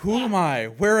 Who am I?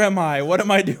 Where am I? What am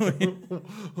I doing?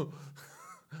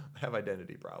 I have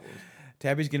identity problems.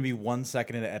 Tabby's going to be 1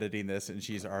 second into editing this, and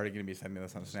she's already going to be sending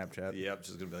this on Snapchat. Yep,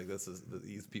 she's going to be like,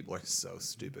 these people are so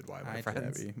stupid. Why am I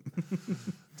friends? Tabby.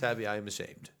 Tabby, I am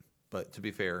ashamed. But to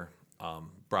be fair,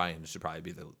 Brian should probably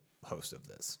be the host of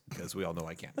this, because we all know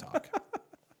I can't talk.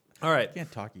 All right. I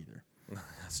can't talk either.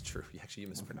 That's true. Actually, you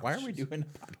mispronounced. Why are we doing a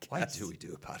podcast? Why do we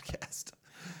do a podcast?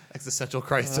 Existential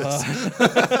crisis.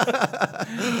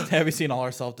 Have you seen all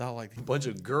our self-doubt? Like a bunch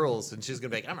of girls, and she's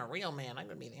going to be like, I'm a real man. I'm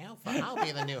going to be the alpha. I'll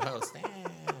be the new host.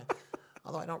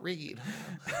 Although I don't read.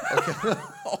 Okay.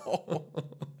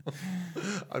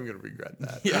 I'm going to regret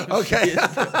that. Yeah, okay.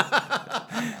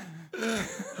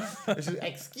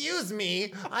 Excuse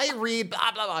me, I read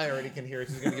blah, blah, blah. I already can hear it.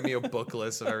 She's going to give me a book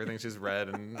list of everything she's read,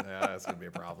 and that's going to be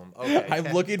a problem. Okay.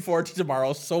 I'm looking forward to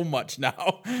tomorrow so much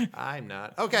now. I'm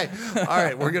not. Okay. All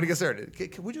right, we're going to get started.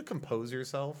 Would you compose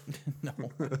yourself? No.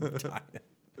 I'm tired.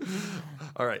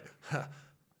 All right.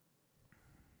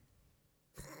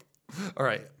 All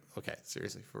right. Okay,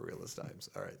 seriously, for real this times.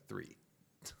 All right, 3.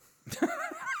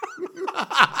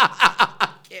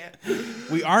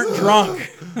 We aren't drunk.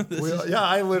 Yeah,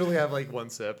 I literally have like one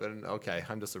sip, and okay,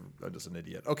 I'm just an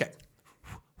idiot. Okay,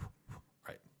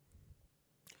 right.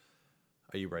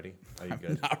 Are you ready? Are you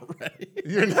good? Not ready.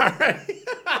 You're not ready.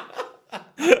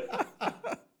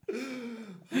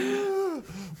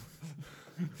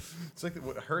 It's like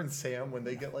her and Sam when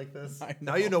they get like this.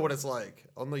 Now you know what it's like.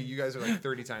 Only you guys are like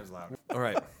 30 times louder. All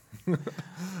right. All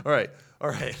right. All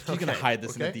right. She's going to hide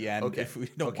this in at the end if we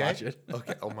don't watch it.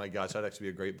 Okay. Oh my gosh, that'd actually be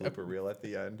a great blooper reel at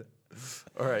the end.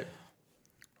 All right.